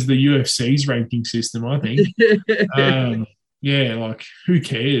good as the UFC's ranking system, I think. Like who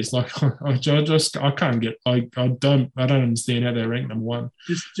cares? Like I can't get. I don't understand how they're ranked number one.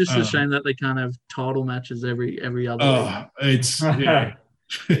 Just a shame that they can't have title matches every other. Oh, it's yeah.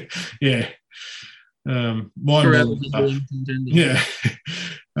 Yeah. Yeah.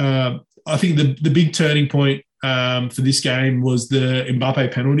 I think the big turning point for this game was the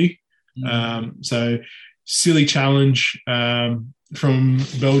Mbappe penalty. So silly challenge from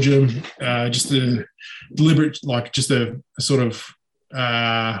Belgium, just a deliberate, like just a sort of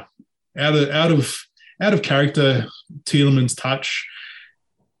out of character Tielemans touch.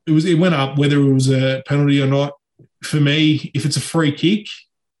 It went up whether it was a penalty or not. For me, if it's a free kick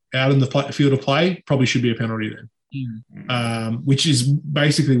out in the field of play, probably should be a penalty then, which is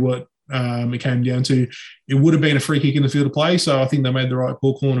basically what it came down to. It would have been a free kick in the field of play, so I think they made the right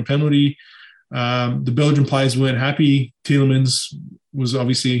call calling a penalty. The Belgian players weren't happy. Tielemans was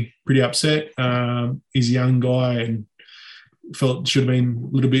obviously pretty upset. He's a young guy and felt it should have been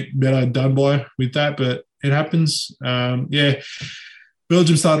a little bit better done by with that, but it happens.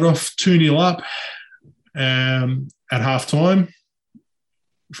 Belgium started off 2-0 up at half time.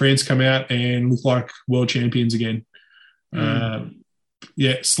 France come out and look like world champions again.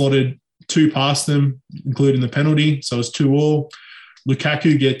 Slotted two past them, including the penalty. So it's 2-2.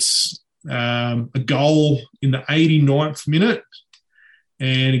 Lukaku gets a goal in the 89th minute,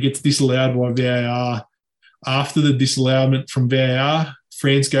 and it gets disallowed by VAR. After the disallowment from VAR,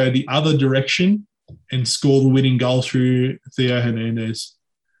 France go the other direction and score the winning goal through Theo Hernandez.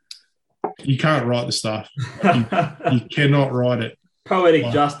 You can't write the stuff. You cannot write it.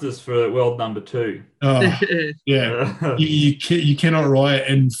 Poetic justice for world number two. Oh, yeah. you cannot write.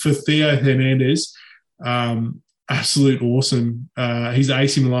 And for Theo Hernandez, absolute awesome. He's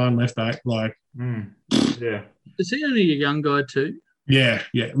AC Milan left back. Yeah. Is he only a young guy too? Yeah,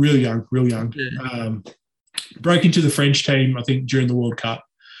 real young. Yeah. Broke into the French team, I think, during the World Cup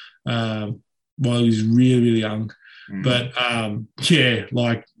while he was really, really young. But,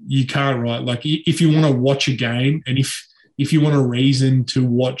 you can't write. Like, if you want to watch a game and if you want a reason to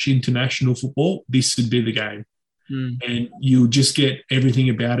watch international football, this would be the game. And you'll just get everything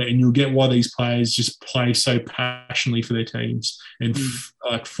about it, and you'll get why these players just play so passionately for their teams and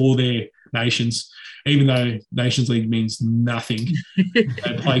for their nations, even though Nations League means nothing. They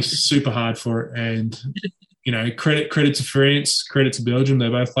play super hard for it. And, credit to France, credit to Belgium. They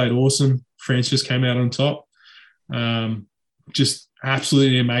both played awesome. France just came out on top. Just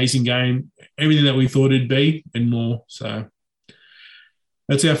absolutely amazing game. Everything that we thought it'd be and more. So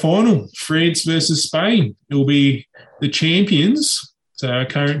that's our final, France versus Spain. It will be the champions, so our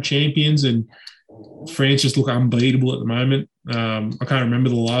current champions, and France just look unbeatable at the moment. I can't remember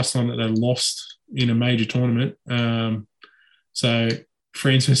the last time that they lost in a major tournament. So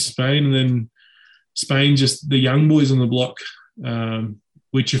France versus Spain, and then Spain just the young boys on the block,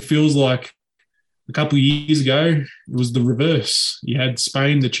 which it feels like a couple of years ago it was the reverse. You had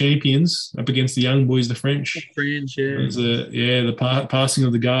Spain, the champions, up against the young boys, the French. French, yeah. It was the passing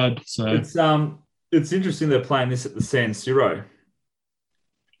of the guard. So it's interesting they're playing this at the San Siro.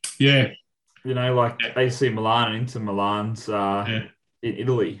 Yeah. You know, like AC Milan and Inter Milan's in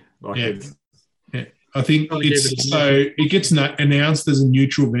Italy. I think it gets announced as a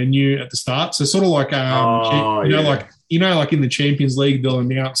neutral venue at the start. So sort of like like in the Champions League, they'll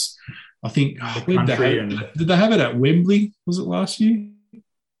announce. I think did they have it at Wembley? Was it last year?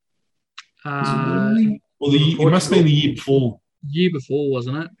 Was it Wembley? Well, it must have been the year before. Year before,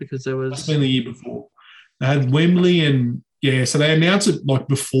 wasn't it? Because there was. Must have been the year before. They had Wembley and so they announced it like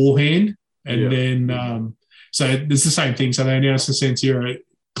beforehand. And then, so it's the same thing. So they announced the San Siro,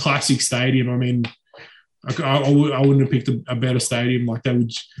 classic stadium. I mean, I wouldn't have picked a better stadium. Like that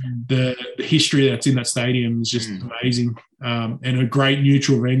would, the history that's in that stadium is just amazing. And a great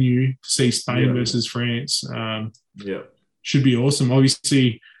neutral venue to see Spain versus France. Should be awesome.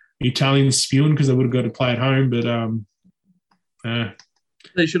 Obviously, the Italians spewing because they would have got to play at home, but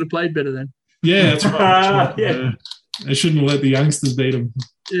they should have played better then. Yeah, that's right. They shouldn't have let the youngsters beat them.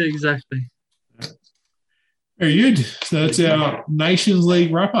 Yeah, exactly. Very good. So that's our Nations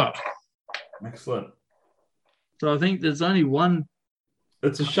League wrap-up. Excellent. So I think there's only one.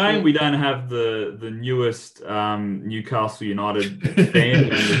 It's a shame we don't have the newest Newcastle United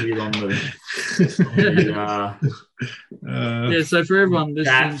fan here on the so for everyone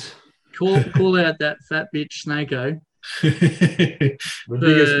listening, call out that fat bitch Snako. The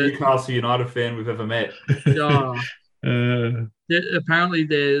biggest Newcastle United fan we've ever met. Apparently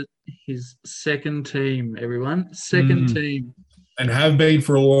they're his second team, everyone. Second team. And have been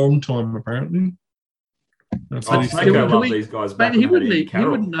for a long time, apparently. That's I love these guys. Man, he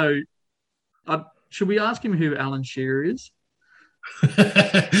wouldn't know. Should we ask him who Alan Shearer is?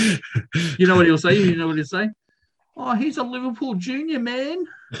 You know what he'll say? You know what he'll say? Oh, he's a Liverpool junior, man.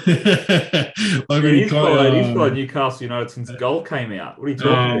 He's followed Newcastle United since Goal came out. What are you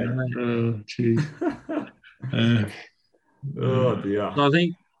talking about? Oh, dear. So I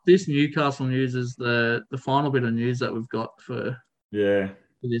think this Newcastle news is the final bit of news that we've got for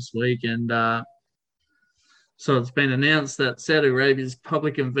this week. And so it's been announced that Saudi Arabia's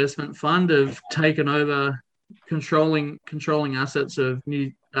Public Investment Fund have taken over controlling assets of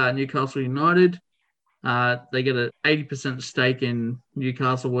Newcastle United. They get an 80% stake in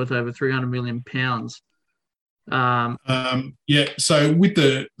Newcastle worth over £300 million. So with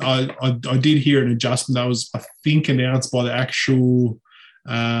I did hear an adjustment that was, I think, announced by the actual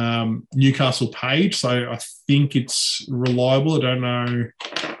Newcastle page. So I think it's reliable. I don't know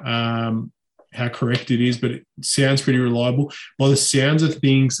how correct it is, but it sounds pretty reliable. By the sounds of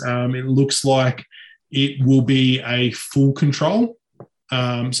things, it looks like it will be a full control.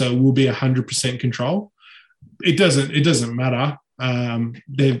 So it will be 100% control. It doesn't matter.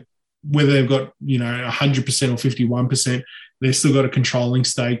 Whether they've got 100% or 51%, they've still got a controlling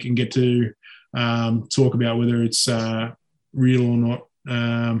stake and get to talk about whether it's real or not.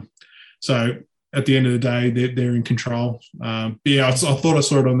 So at the end of the day, they're in control. I thought I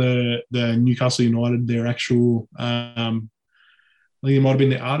saw it on the Newcastle United, their actual. I think it might have been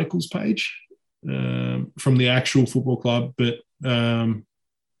the articles page from the actual football club, but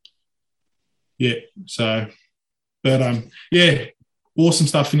awesome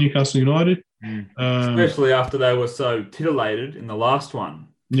stuff for Newcastle United. Especially after they were so titillated in the last one.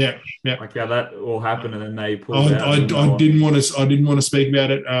 Yeah. Like how that all happened and then they pulled out. I didn't want to speak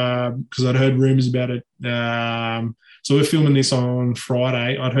about it because I'd heard rumours about it. So we're filming this on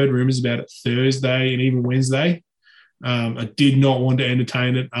Friday. I'd heard rumours about it Thursday and even Wednesday. I did not want to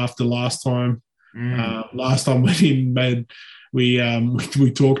entertain it after last time. Last time we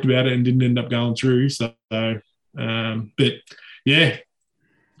talked about it and didn't end up going through. So, but yeah.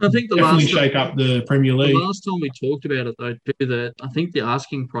 I think definitely shake up the Premier League. The last time we talked about it, though, too, I think the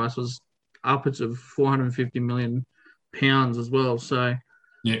asking price was upwards of £450 million as well. So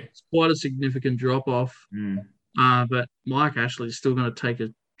it's quite a significant drop off. But Mike Ashley is still going to take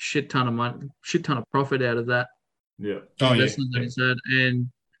a shit ton of profit out of that investment that he's had. And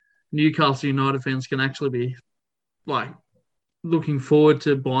Newcastle United fans can actually be looking forward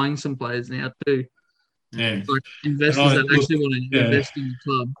to buying some players now too. Yeah, like investors that actually want to invest in the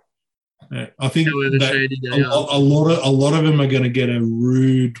club. Yeah. I think a lot of them are going to get a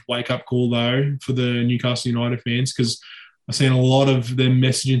rude wake up call though for the Newcastle United fans because I've seen a lot of them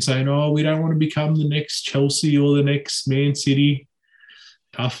messaging saying, "Oh, we don't want to become the next Chelsea or the next Man City."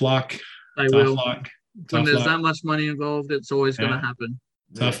 Tough luck. They Tough will. luck. When Tough there's luck. that much money involved, it's always going to happen.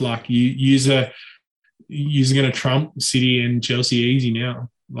 Tough luck. You're going to trump City and Chelsea easy now.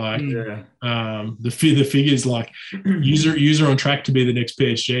 Like the figures, like user on track to be the next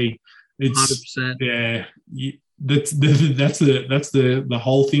PSG. It's 100%. That's the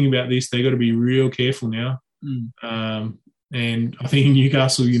whole thing about this. They got to be real careful now. And I think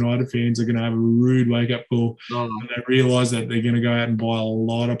Newcastle United fans are going to have a rude wake up call when they realise that they're going to go out and buy a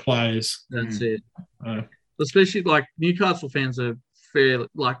lot of players. That's it. Especially like Newcastle fans are fair,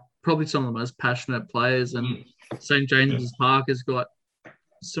 like probably some of the most passionate players, and St James's Park has got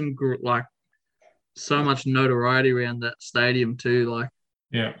some like so much notoriety around that stadium too. Like,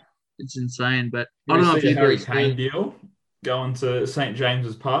 it's insane. But I don't know if you Harry Kane deal going to St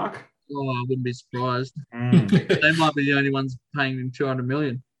James's Park. Oh, I wouldn't be surprised. They might be the only ones paying him $200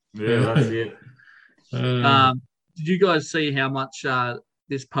 million. Yeah, that's it. Did you guys see how much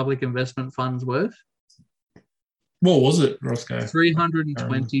this public investment fund's worth? What was it, Roscoe?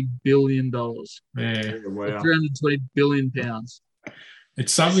 $320 billion. Yeah, wow. 320 billion pounds.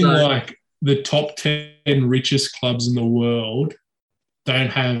 It's something like the top 10 richest clubs in the world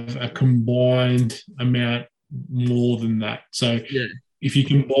don't have a combined amount more than that. So if you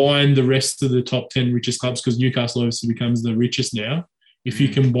combine the rest of the top 10 richest clubs, because Newcastle obviously becomes the richest now, if you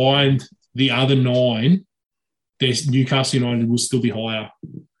combined the other 9, Newcastle United will still be higher.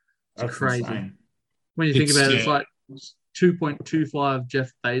 That's crazy. Insane. When you think about it, it's like 2.25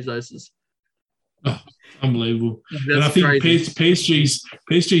 Jeff Bezos's. Oh, unbelievable. That's and I think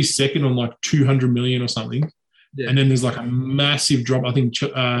PSG's second on like 200 million or something. Yeah. And then there's like a massive drop. I think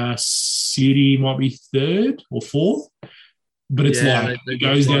City might be third or fourth. But it's it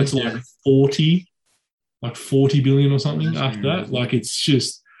goes down to like 40 billion or something after that. Like, it's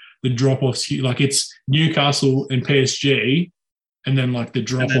just the drop off. Like, it's Newcastle and PSG, and then like the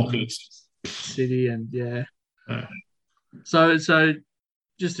drop off is City and So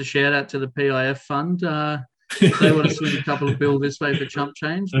just a shout out to the PIF fund. If they want to swing a couple of bill this way for chump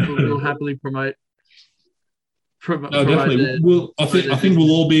change, we'll happily promote. Definitely. I think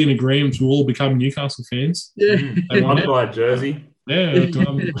we'll all be in agreement. We'll all become Newcastle fans. Yeah. They want to buy a jersey. Yeah.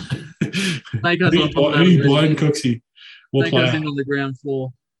 Make us on top of Who you blind Cooksy? Take us in on the ground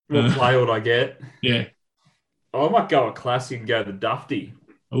floor. What play would I get? Yeah. I might go a classic and go the Dufty.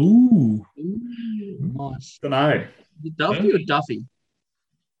 Ooh. Nice. Don't know. Duffy or Duffy?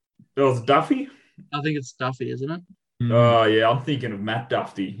 It was Duffy? I think it's Duffy, isn't it? Oh, yeah. I'm thinking of Matt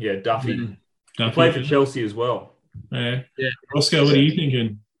Duffy. Yeah, Duffy. He played for Chelsea as well. Yeah. Roscoe, what are you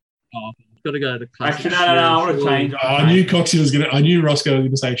thinking? Oh, got to go to classic. Actually, no. I want to change. I knew Roscoe was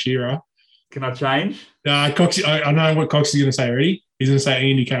going to say Shearer. Can I change? Coxie. I know what Coxie's going to say already. He's going to say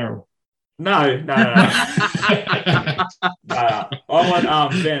Andy Carroll. No. I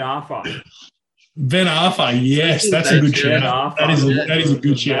want Ben Arthur. Ben Arthur, yes, that's a good shout. That is a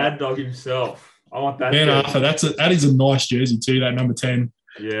good shout. Mad Dog himself. I want that. Ben Arthur, that is a nice jersey too. That number 10.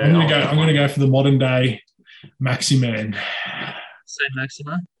 Yeah, I'm gonna go for the modern day Maximan. Say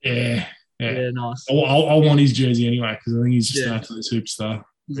Maxima. Yeah, nice. I want his jersey anyway because I think he's just an absolute superstar.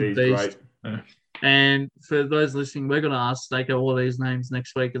 He's great. Yeah. And for those listening, we're going to ask Staker all these names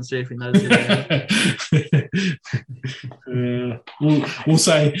next week and see if he knows it. We'll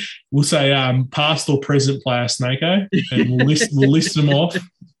say past or present player Snako, and we'll list them off,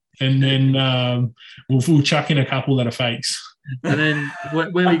 and then we'll chuck in a couple that are fakes. And then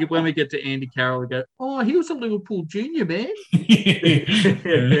when we get to Andy Carroll, we go, oh, he was a Liverpool junior, man.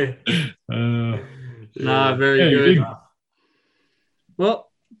 Very good. Well,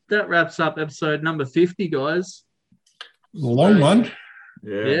 that wraps up episode number 50, guys. A long one.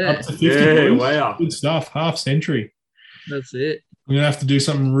 Yeah. Up to 50. Wow. Good stuff. Half century. That's it. We're going to have to do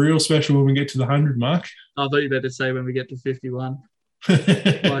something real special when we get to the 100 mark. I thought you better say when we get to 51.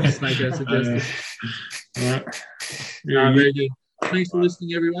 Like Snake suggested. All right. Very good. Thanks for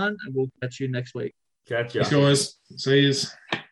listening, everyone, and we'll catch you next week. Catch you. Thanks, guys. See yous.